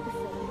me grow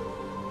before?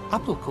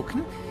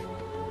 Apfelkuchen?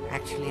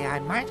 Actually, I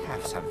might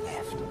have some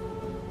left.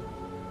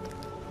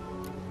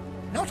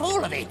 Not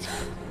all of it!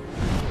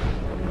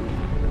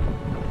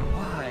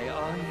 Why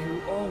are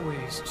you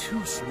always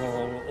too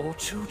small or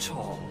too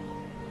tall?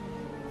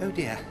 Oh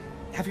dear.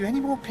 Have you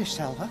any more pish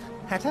salva,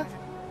 Hatter?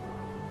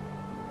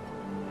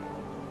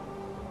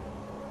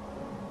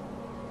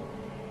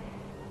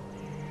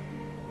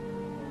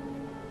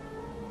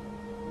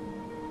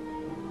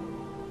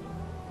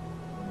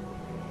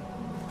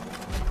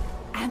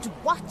 And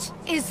what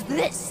is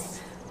this?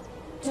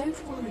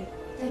 Don't worry.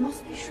 There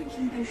must be a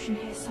shrinking potion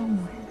here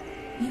somewhere.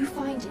 You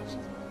find it.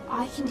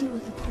 I can deal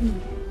with the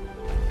queen.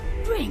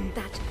 Bring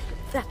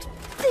that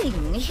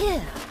thing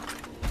here.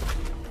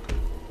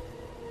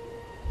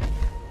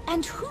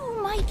 And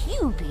who might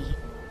you be,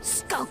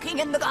 skulking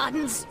in the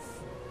gardens?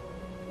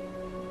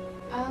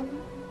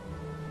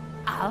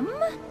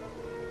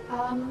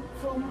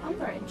 From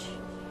Umbridge.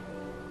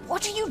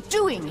 What are you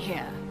doing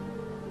here?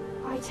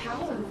 I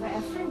tower over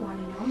everyone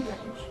in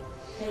Umbridge.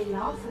 They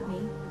laugh at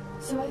me,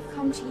 so I've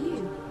come to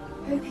you,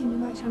 hoping you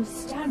might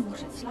understand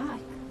what it's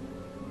like.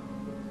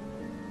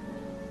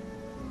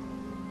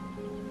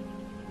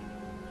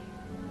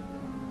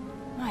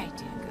 My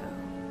dear girl,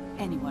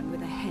 anyone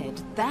with a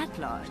head that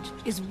large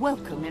is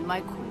welcome in my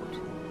court.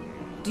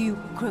 Do you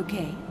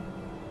croquet?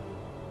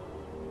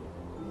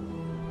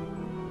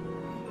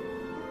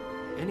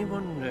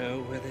 Anyone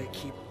know where they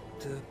keep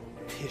the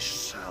pish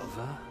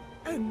salver?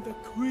 And the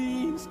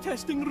Queen's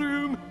testing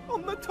room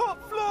on the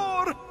top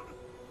floor!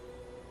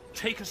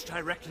 Take us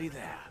directly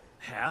there,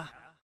 Hare.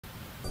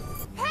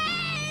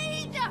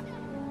 Paid!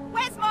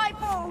 Where's my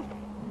ball?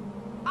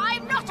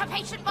 I'm not a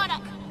patient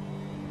monarch!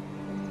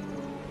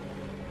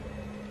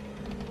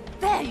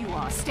 There you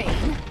are, Stain.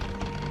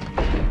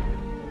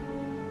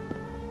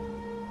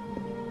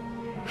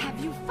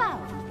 Have you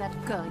found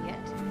that girl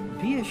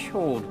yet? Be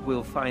assured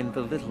we'll find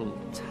the little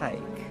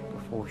tyke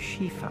before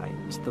she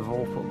finds the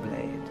Vorpal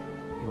blade,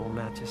 Your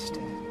Majesty.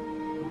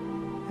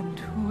 And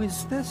who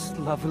is this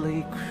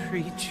lovely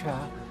creature?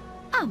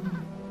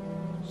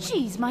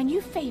 She's my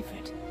new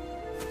favorite.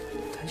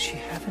 Does she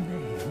have a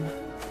name?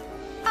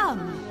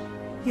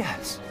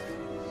 Yes.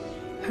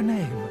 Her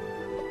name.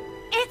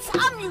 It's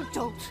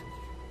Umutalt.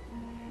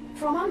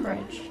 From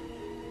Umbridge.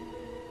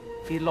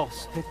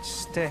 Philosophic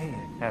Stain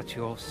at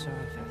your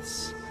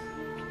service.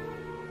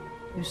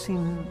 You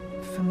seem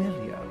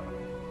familiar.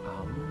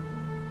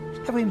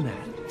 Have we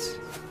met?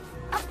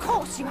 Of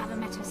course you haven't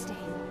met her, Stain.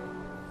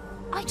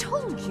 I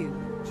told you.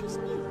 She's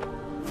new.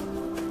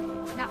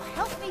 Now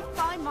help me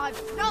find my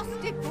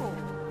nasty ball.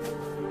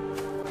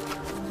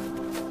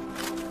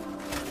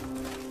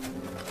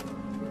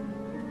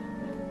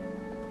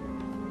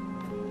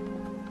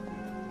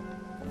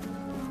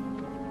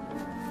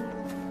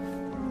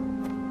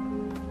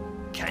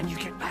 Can you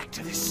get back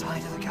to this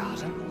side of the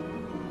garden?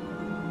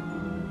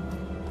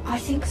 I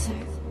think so.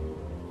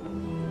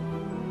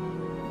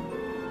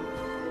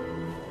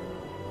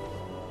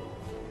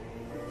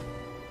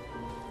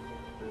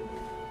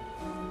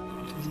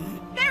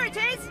 There it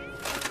is!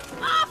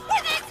 Off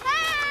with its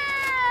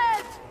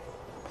head!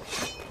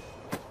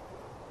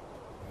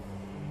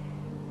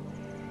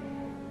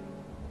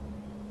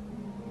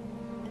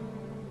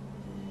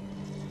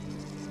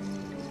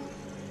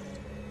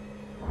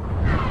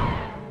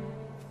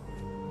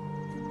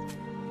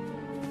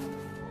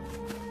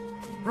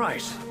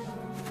 Right.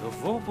 The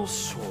Vorpal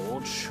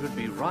sword should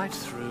be right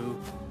through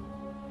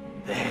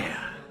there.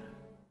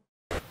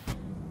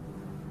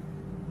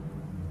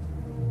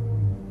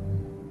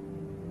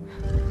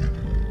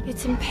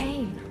 It's in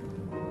pain.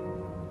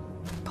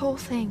 Poor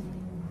thing.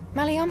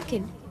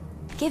 Maliumpkin,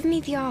 give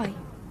me the eye.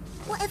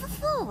 Whatever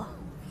for?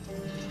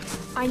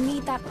 I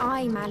need that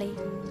eye, Mally.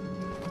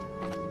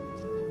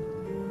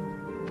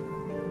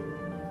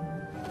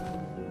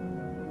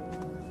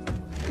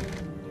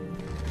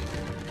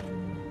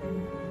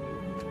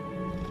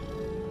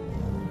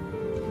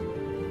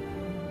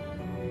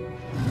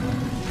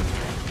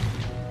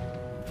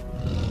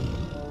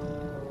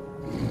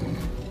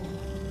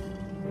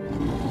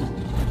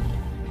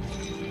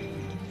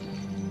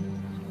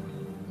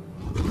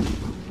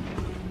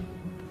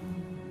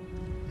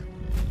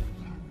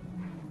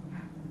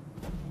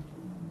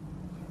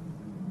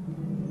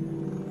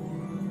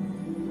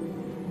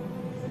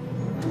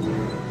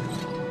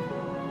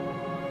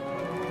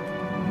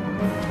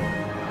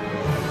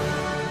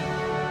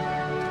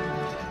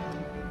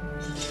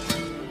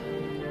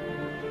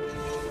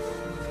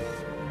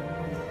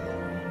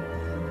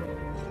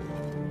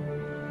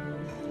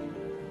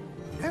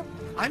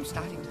 I'm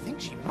starting to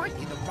think she might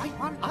be the right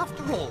one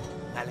after all,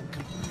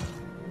 Maliumpkin.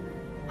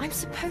 I'm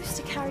supposed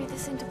to carry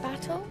this into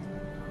battle?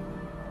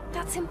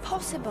 That's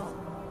impossible.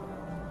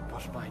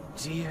 But my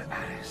dear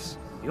Alice,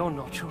 you're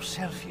not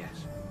yourself yet.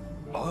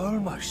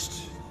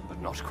 Almost,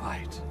 but not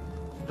quite.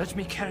 Let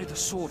me carry the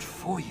sword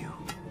for you.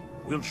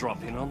 We'll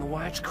drop in on the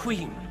White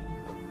Queen.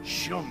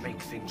 She'll make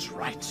things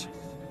right.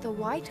 The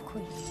White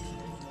Queen?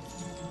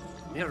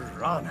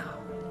 Mirana,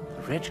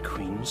 the Red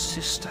Queen's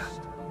sister.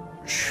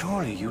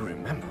 Surely you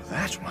remember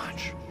that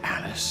much,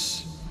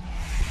 Alice.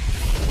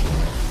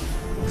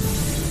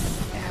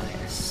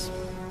 Alice.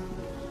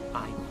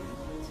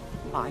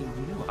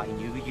 I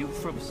knew you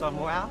from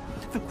somewhere.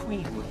 The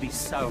Queen would be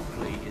so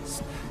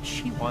pleased.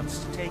 She wants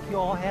to take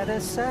your head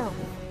herself.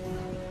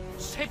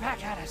 Stay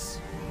back, Alice.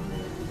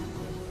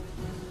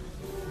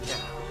 Now,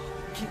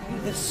 give me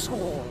the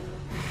sword,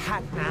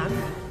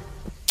 Hatman.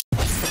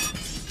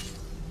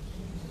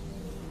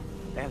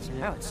 There's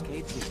no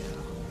escape here.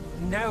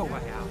 No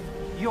way out.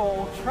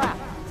 You're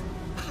trapped.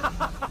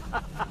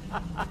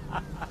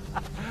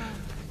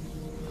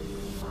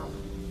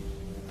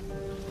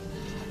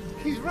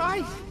 He's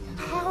right.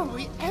 How are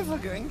we ever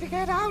going to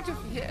get out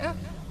of here?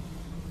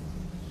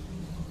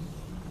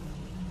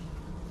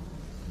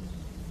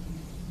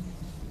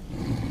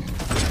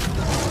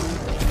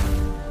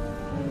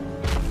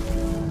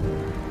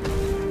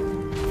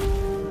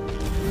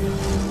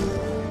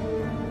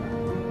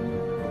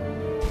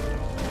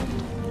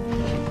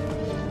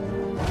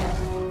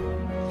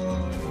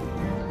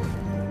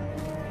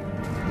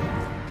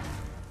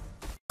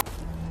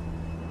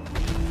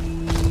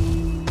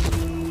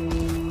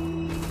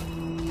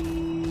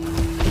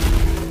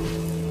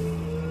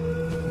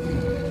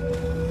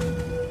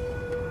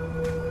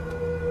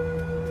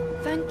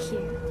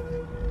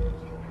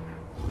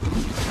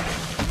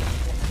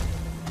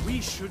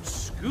 we should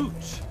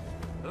scoot.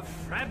 The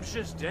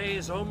frabjous day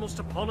is almost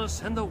upon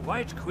us, and the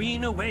White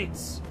Queen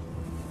awaits.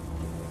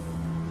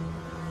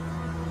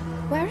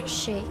 Where is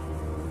she?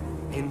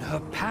 In her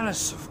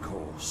palace, of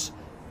course,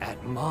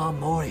 at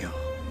Marmorial.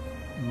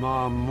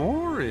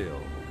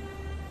 Marmorial?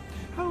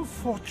 How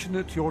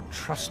fortunate your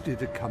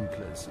trusted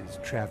accomplice is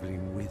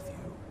traveling with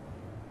you.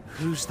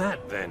 Who's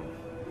that, then?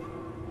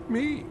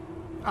 Me.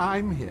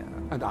 I'm here,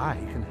 and I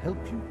can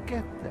help you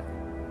get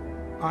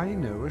there. I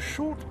know a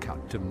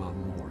shortcut to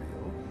Marmorial,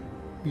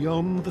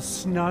 beyond the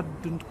snud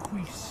and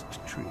queest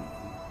tree.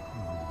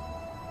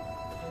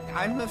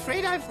 I'm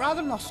afraid I've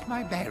rather lost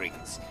my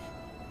bearings.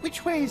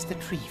 Which way is the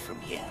tree from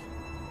here?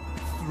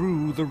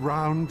 Through the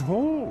round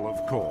hall,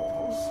 of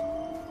course.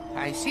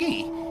 I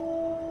see.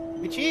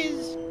 Which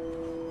is...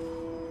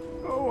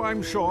 Oh,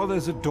 I'm sure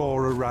there's a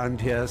door around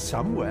here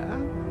somewhere.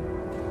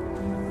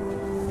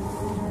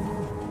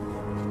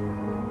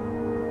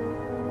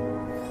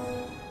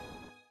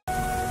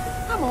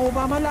 I'm all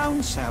by my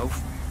lone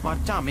self. My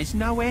dumb is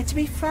nowhere to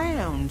be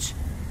found.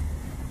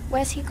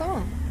 Where's he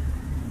gone?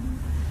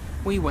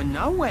 We were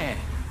nowhere,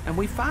 and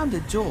we found a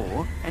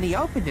door, and he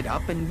opened it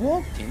up and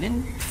walked in,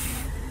 and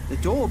pff, the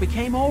door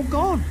became all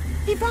gone.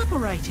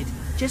 Evaporated,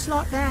 just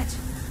like that.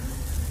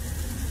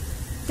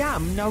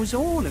 Dumb knows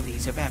all of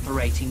these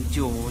evaporating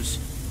doors,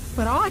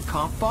 but I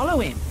can't follow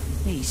him.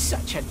 He's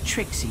such a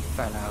tricksy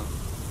fellow.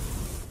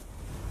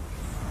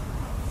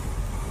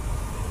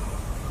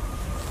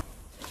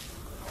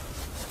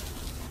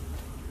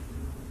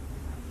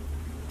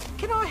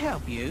 Can I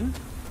help you?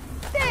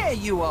 There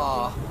you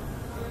are!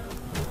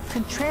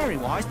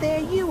 Contrary-wise,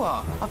 there you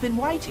are. I've been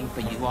waiting for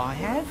you, I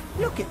have.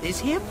 Look at this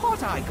here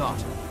pot I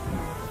got.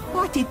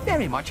 I did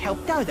very much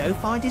help Dodo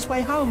find his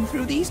way home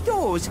through these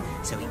doors,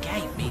 so he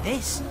gave me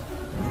this.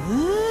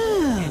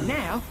 And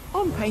now,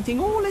 I'm painting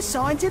all the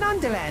signs in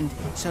Wonderland,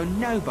 so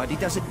nobody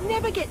doesn't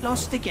never get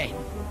lost again.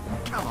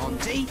 Come on,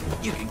 Dee,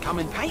 you can come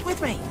and paint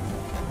with me.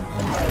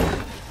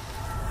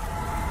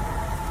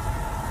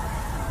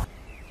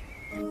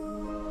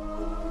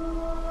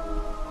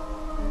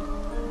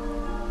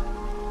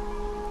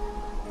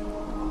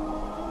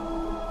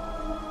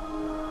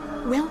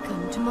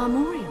 Welcome to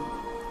Marmorial.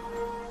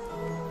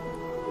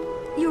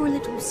 You're a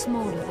little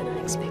smaller than I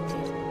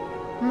expected.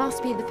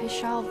 Must be the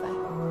Pishalva.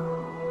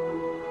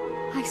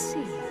 I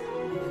see.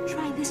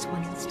 Try this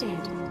one instead.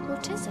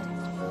 What is it?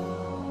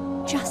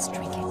 Just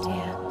drink it,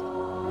 dear.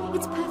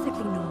 It's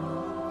perfectly normal.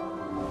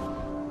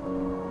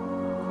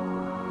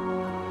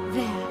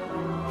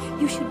 There.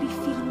 You should be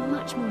feeling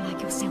much more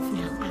like yourself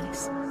now,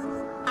 Alice.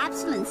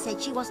 Absalom said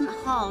she wasn't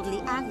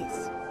hardly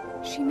Alice.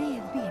 She may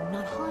have been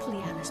not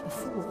hardly Alice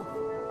before,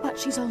 but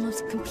she's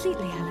almost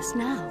completely Alice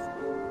now.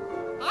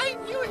 I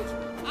knew it!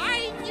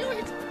 I knew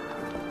it!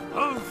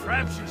 Oh,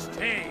 frabjous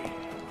day!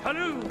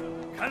 Canoe!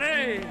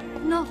 Calais!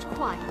 Not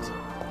quite.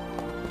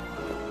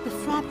 The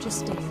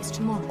frabjous day is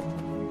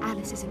tomorrow.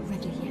 Alice isn't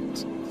ready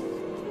yet.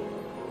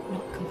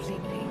 Not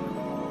completely.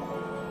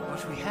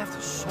 But we have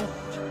the sword.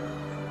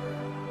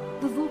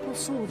 The Vorpal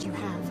sword you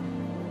have.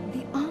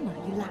 The armor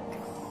you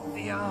lack.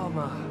 The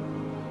armor.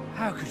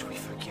 How could we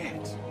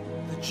forget?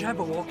 The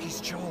Jabberwocky's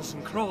jaws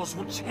and claws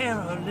will tear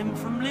her limb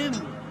from limb.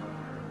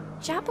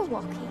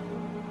 Jabberwocky?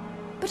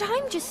 But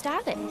I'm just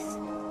Alice.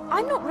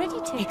 I'm not ready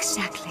to...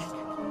 Exactly.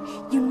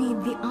 You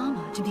need the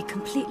armor to be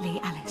completely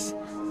Alice.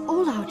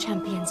 All our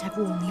champions have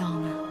worn the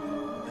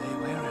armor. They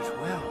wear it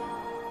well.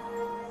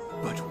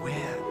 But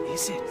where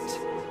is it?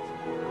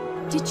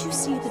 Did you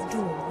see the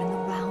door in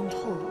the round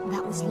hall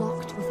that was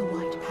locked with a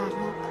white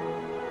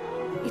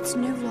padlock? It's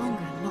no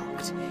longer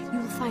locked. You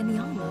will find the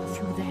armor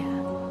through there.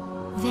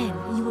 Then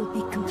you will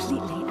be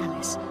completely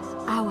Alice,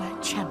 our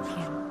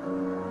champion.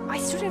 I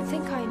still don't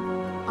think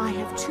I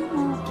have 2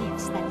 more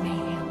gifts that may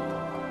help.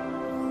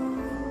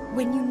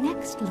 When you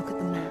next look at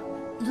the map,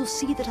 you'll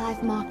see that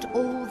I've marked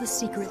all the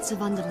secrets of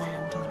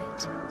Wonderland on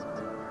it.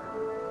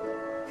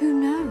 Who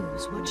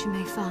knows what you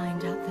may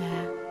find out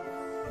there?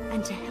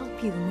 And to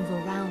help you move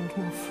around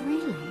more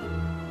freely,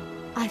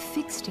 I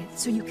fixed it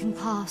so you can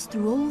pass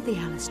through all the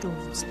Alice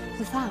doors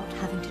without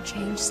having to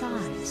change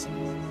size.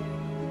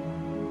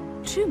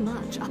 Too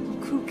much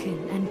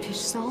Appelkuchen and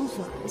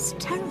Pishsalva is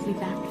terribly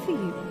bad for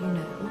you, you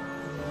know.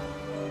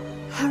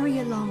 Hurry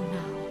along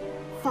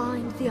now.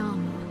 Find the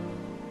armor.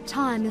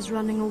 Time is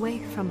running away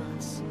from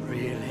us.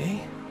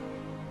 Really?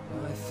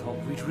 I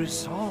thought we'd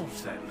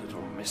resolved that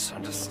little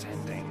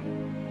misunderstanding.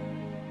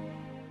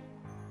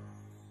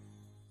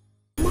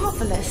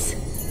 Marvelous.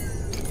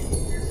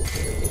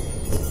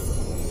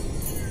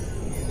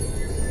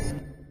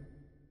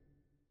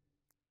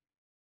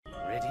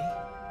 Ready?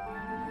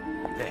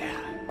 There.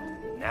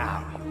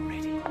 Now you're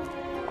ready.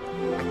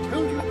 I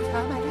told you it was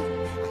her,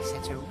 Mother. I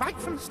said so right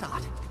from the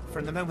start.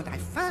 From the moment I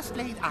first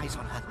laid eyes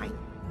on her.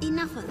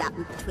 Enough of that,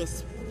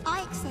 Twist.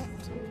 I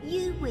accept.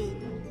 You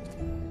win.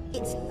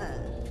 It's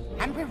her.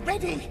 And we're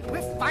ready.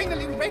 We're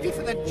finally ready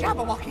for the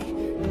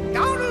Jabberwocky.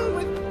 Down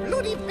with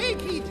bloody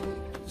Bakeheat.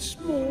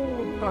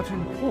 Small but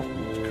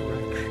important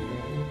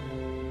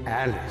correction.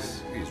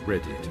 Alice is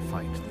ready to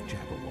fight the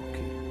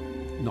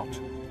Jabberwocky, not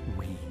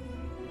we.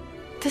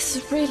 This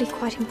is really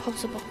quite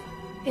impossible.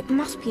 It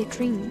must be a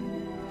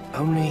dream.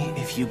 Only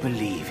if you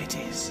believe it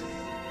is.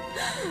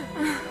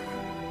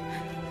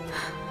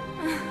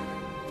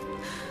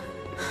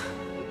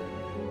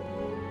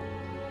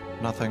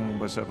 Nothing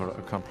was ever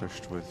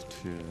accomplished with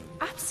tears.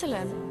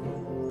 Absalom,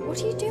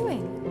 what are you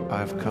doing?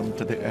 I've come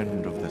to the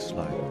end of this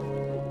life.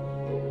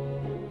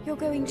 You're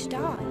going to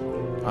die.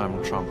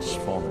 I'm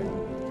transforming.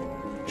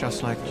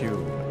 Just like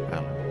you,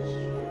 Alice.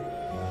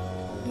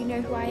 You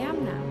know who I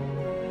am now.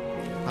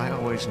 I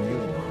always knew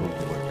who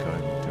you were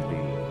going to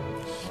be,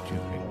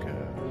 stupid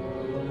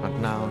girl.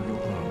 And now you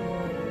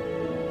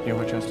are. You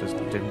were just as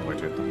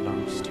dim-witted the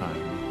last time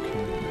you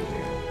came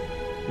here.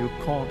 You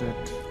called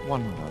it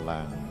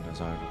Wonderland,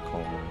 as I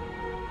recall.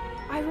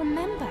 I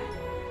remember.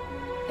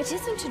 It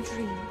isn't a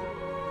dream.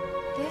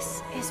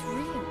 This is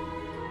real.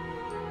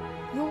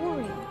 You're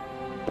real.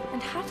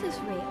 And Hatter's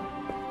real.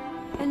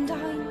 And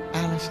I'm...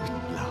 Alice,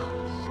 at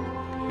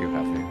last. You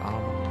have the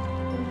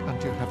armor,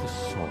 and you have the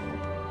sword.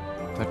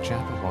 The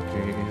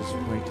Jabberwocky is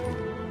waiting.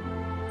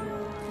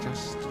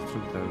 Just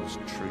through those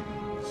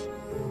trees.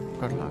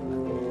 Good luck.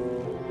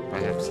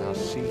 Perhaps I'll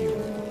see you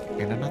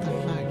in another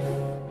life.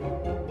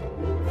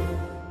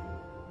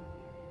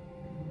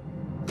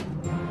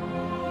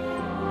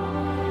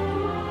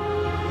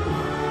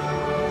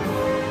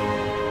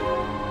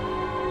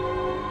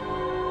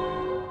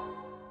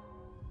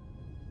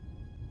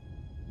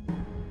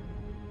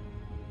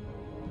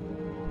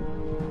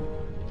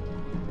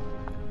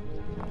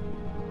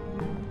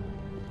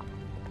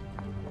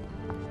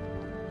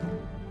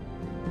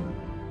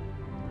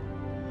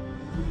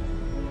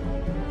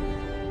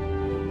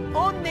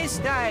 On this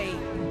day,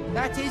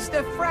 that is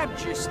the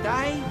frabjous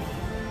day,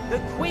 the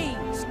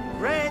queens,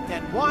 red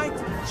and white,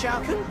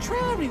 shall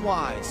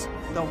contrariwise.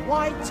 The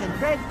white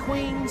and red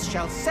queens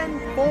shall send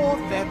forth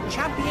their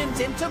champions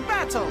into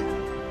battle.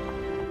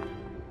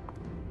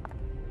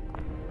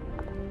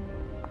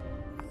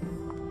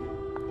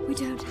 We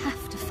don't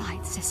have to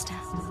fight, sister.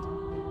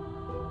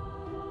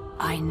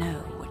 I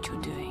know what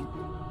you're doing.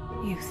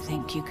 You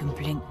think you can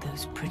blink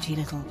those pretty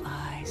little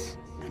eyes,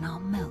 and I'll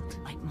melt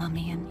like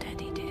Mummy and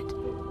Daddy did.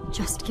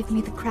 Just give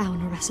me the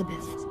crown,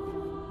 Elizabeth.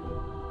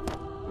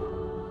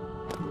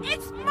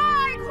 It's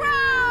my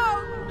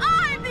crown!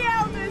 I'm the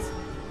eldest!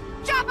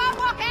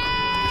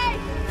 Jabberwocky!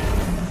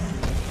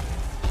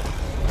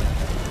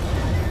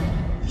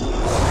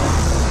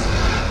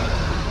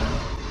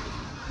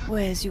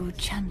 Where's your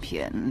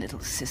champion, little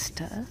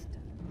sister?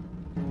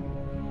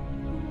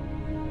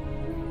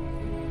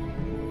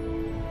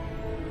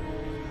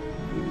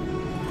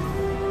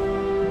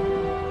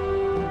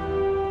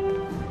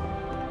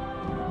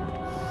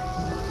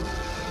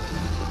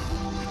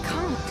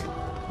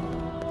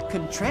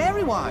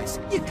 Contrariwise,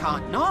 you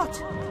can't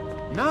not.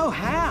 No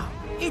how.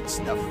 It's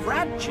the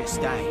frabjous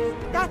day.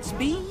 That's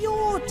be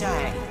your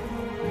day.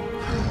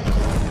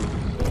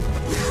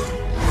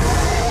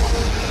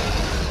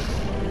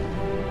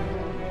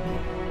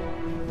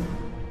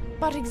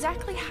 But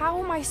exactly how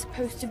am I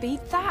supposed to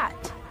beat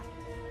that?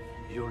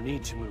 You'll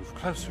need to move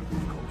closer,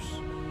 of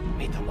course.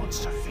 Meet the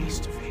monster face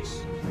to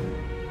face.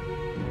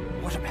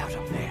 What about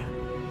up there?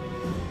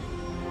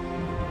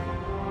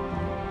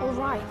 All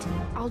right,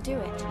 I'll do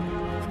it.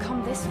 I've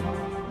come this far.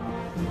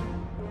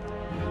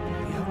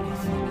 The only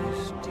thing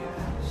is, dear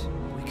Alice,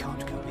 we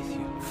can't go with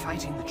you.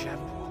 Fighting the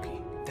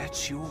Jabberwocky,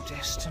 that's your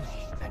destiny,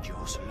 and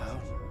yours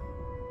alone.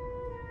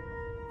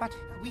 But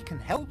we can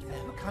help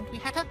them, can't we,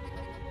 Hatter?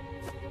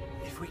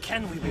 If we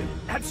can, we will.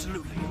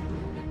 Absolutely.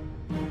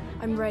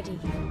 I'm ready.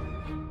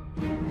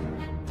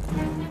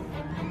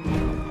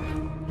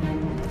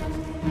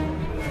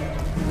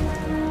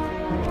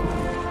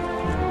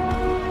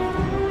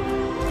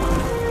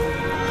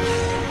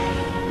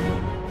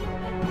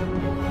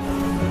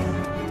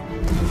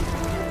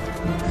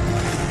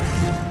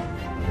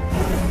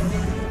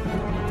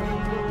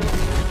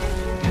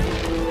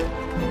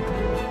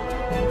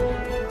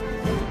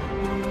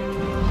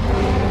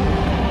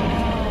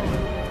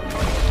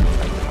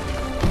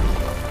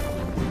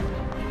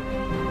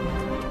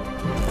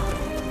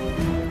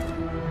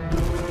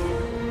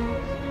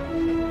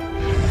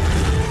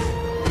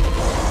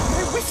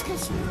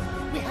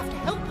 We have to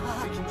help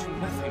her. We can do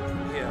nothing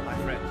from here, my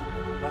friend.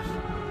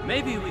 But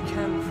maybe we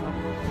can from...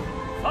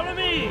 Follow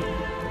me!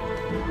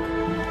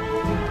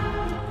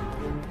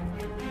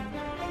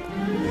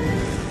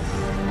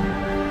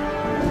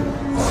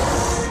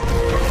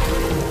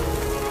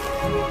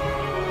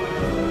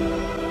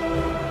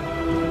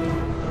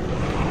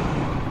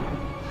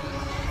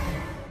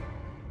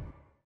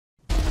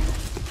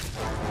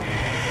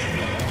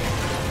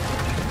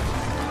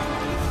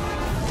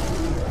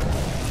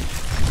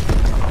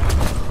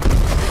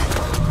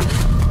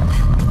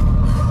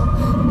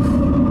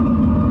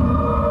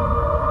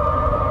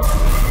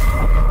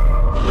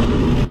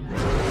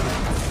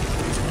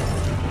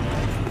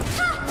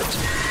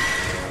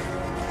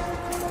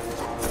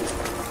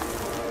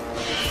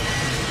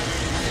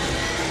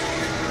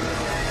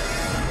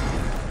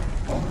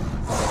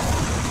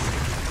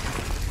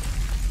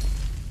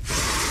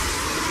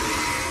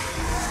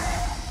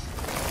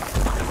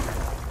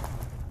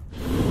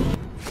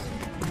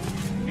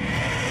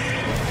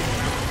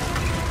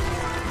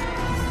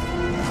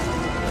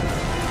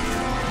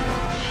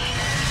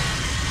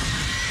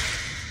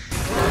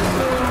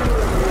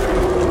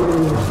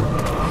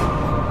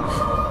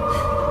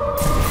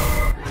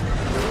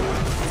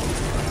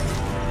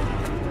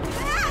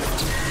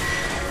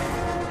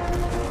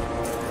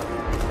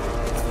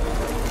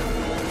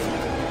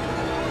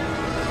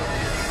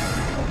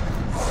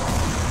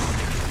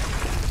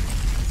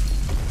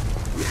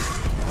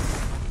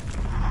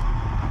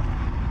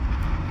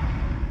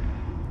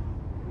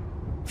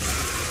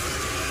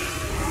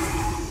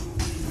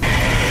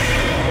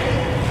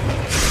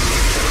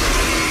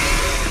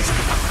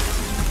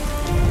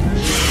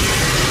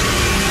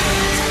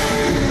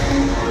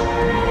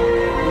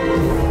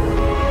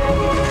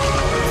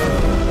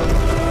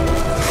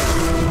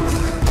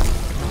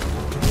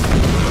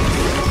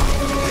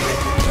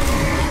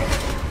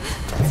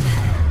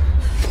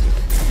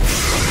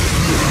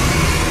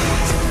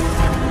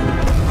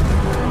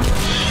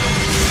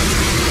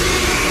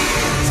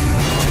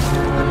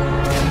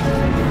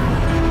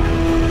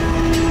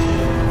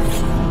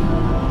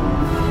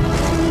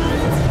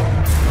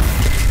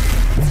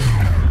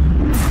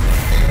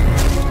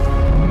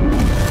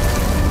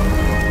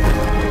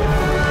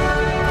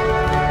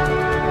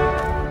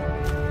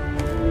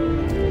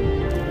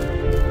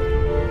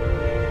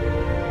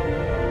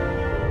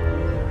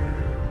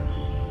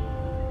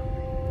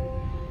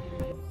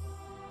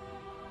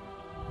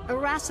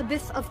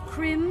 Rasabith of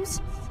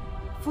Crims.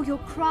 For your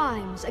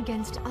crimes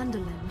against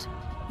Underland,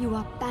 you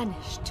are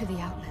banished to the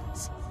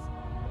Outlands.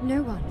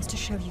 No one is to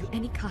show you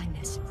any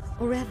kindness,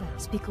 or ever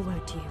speak a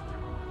word to you.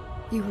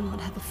 You will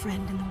not have a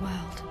friend in the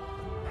world.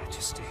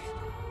 Majesty,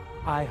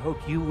 I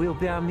hope you will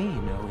bear me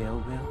no ill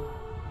will.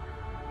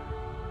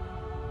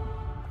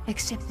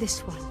 Except this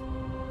one.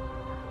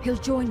 He'll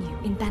join you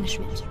in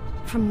banishment,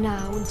 from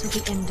now until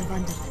the end of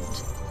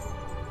Underland.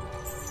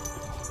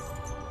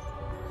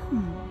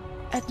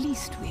 At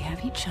least we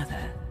have each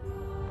other.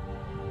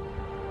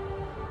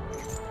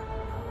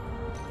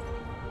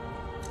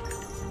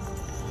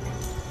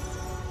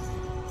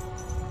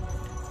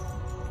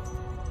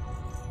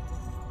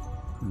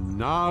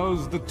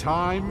 Now's the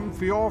time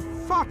for your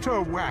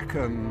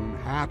futterwacken,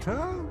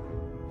 Hatter.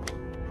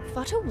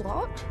 Futter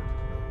what?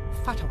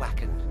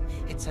 Futterwacken.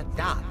 It's a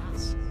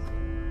dance.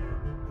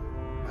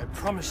 I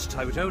promised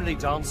I would only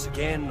dance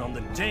again on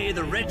the day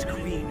the Red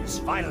Queen is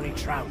finally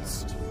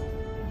trounced.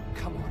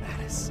 Come on,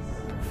 Alice.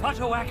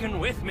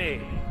 Futterwacken with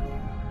me.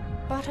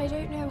 But I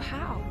don't know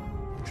how.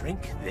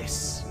 Drink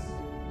this.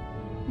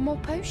 More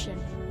potion.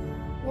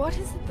 What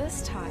is it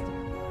this time?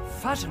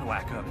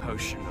 Futterwacker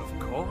potion, of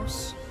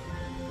course.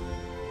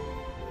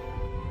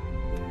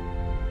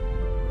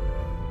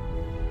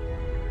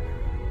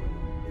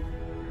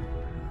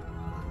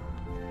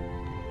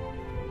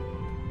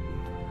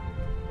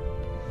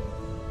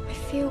 I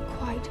feel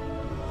quite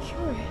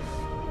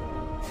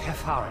curious. Fair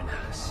Farin,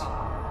 Alice.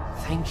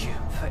 Thank you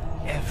for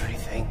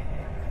everything.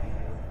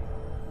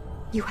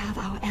 You have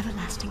our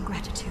everlasting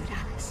gratitude,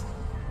 Alice.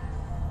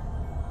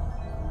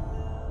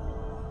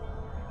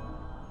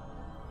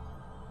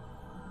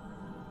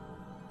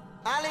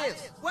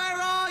 Alice,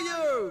 where are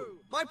you?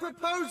 My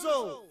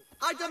proposal!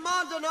 I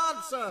demand an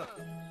answer!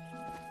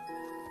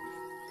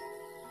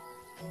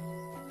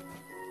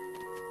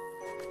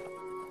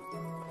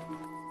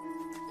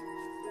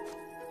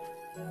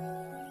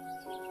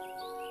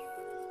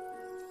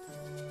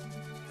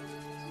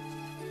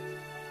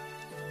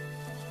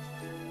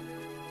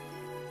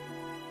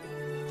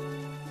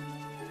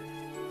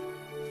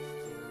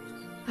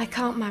 I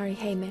can't marry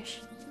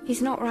Hamish.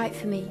 He's not right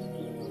for me.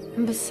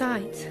 And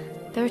besides,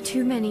 there are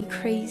too many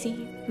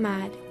crazy,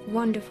 mad,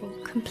 wonderful,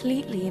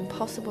 completely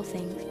impossible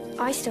things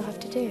I still have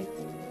to do.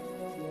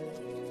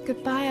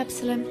 Goodbye,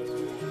 Absalom.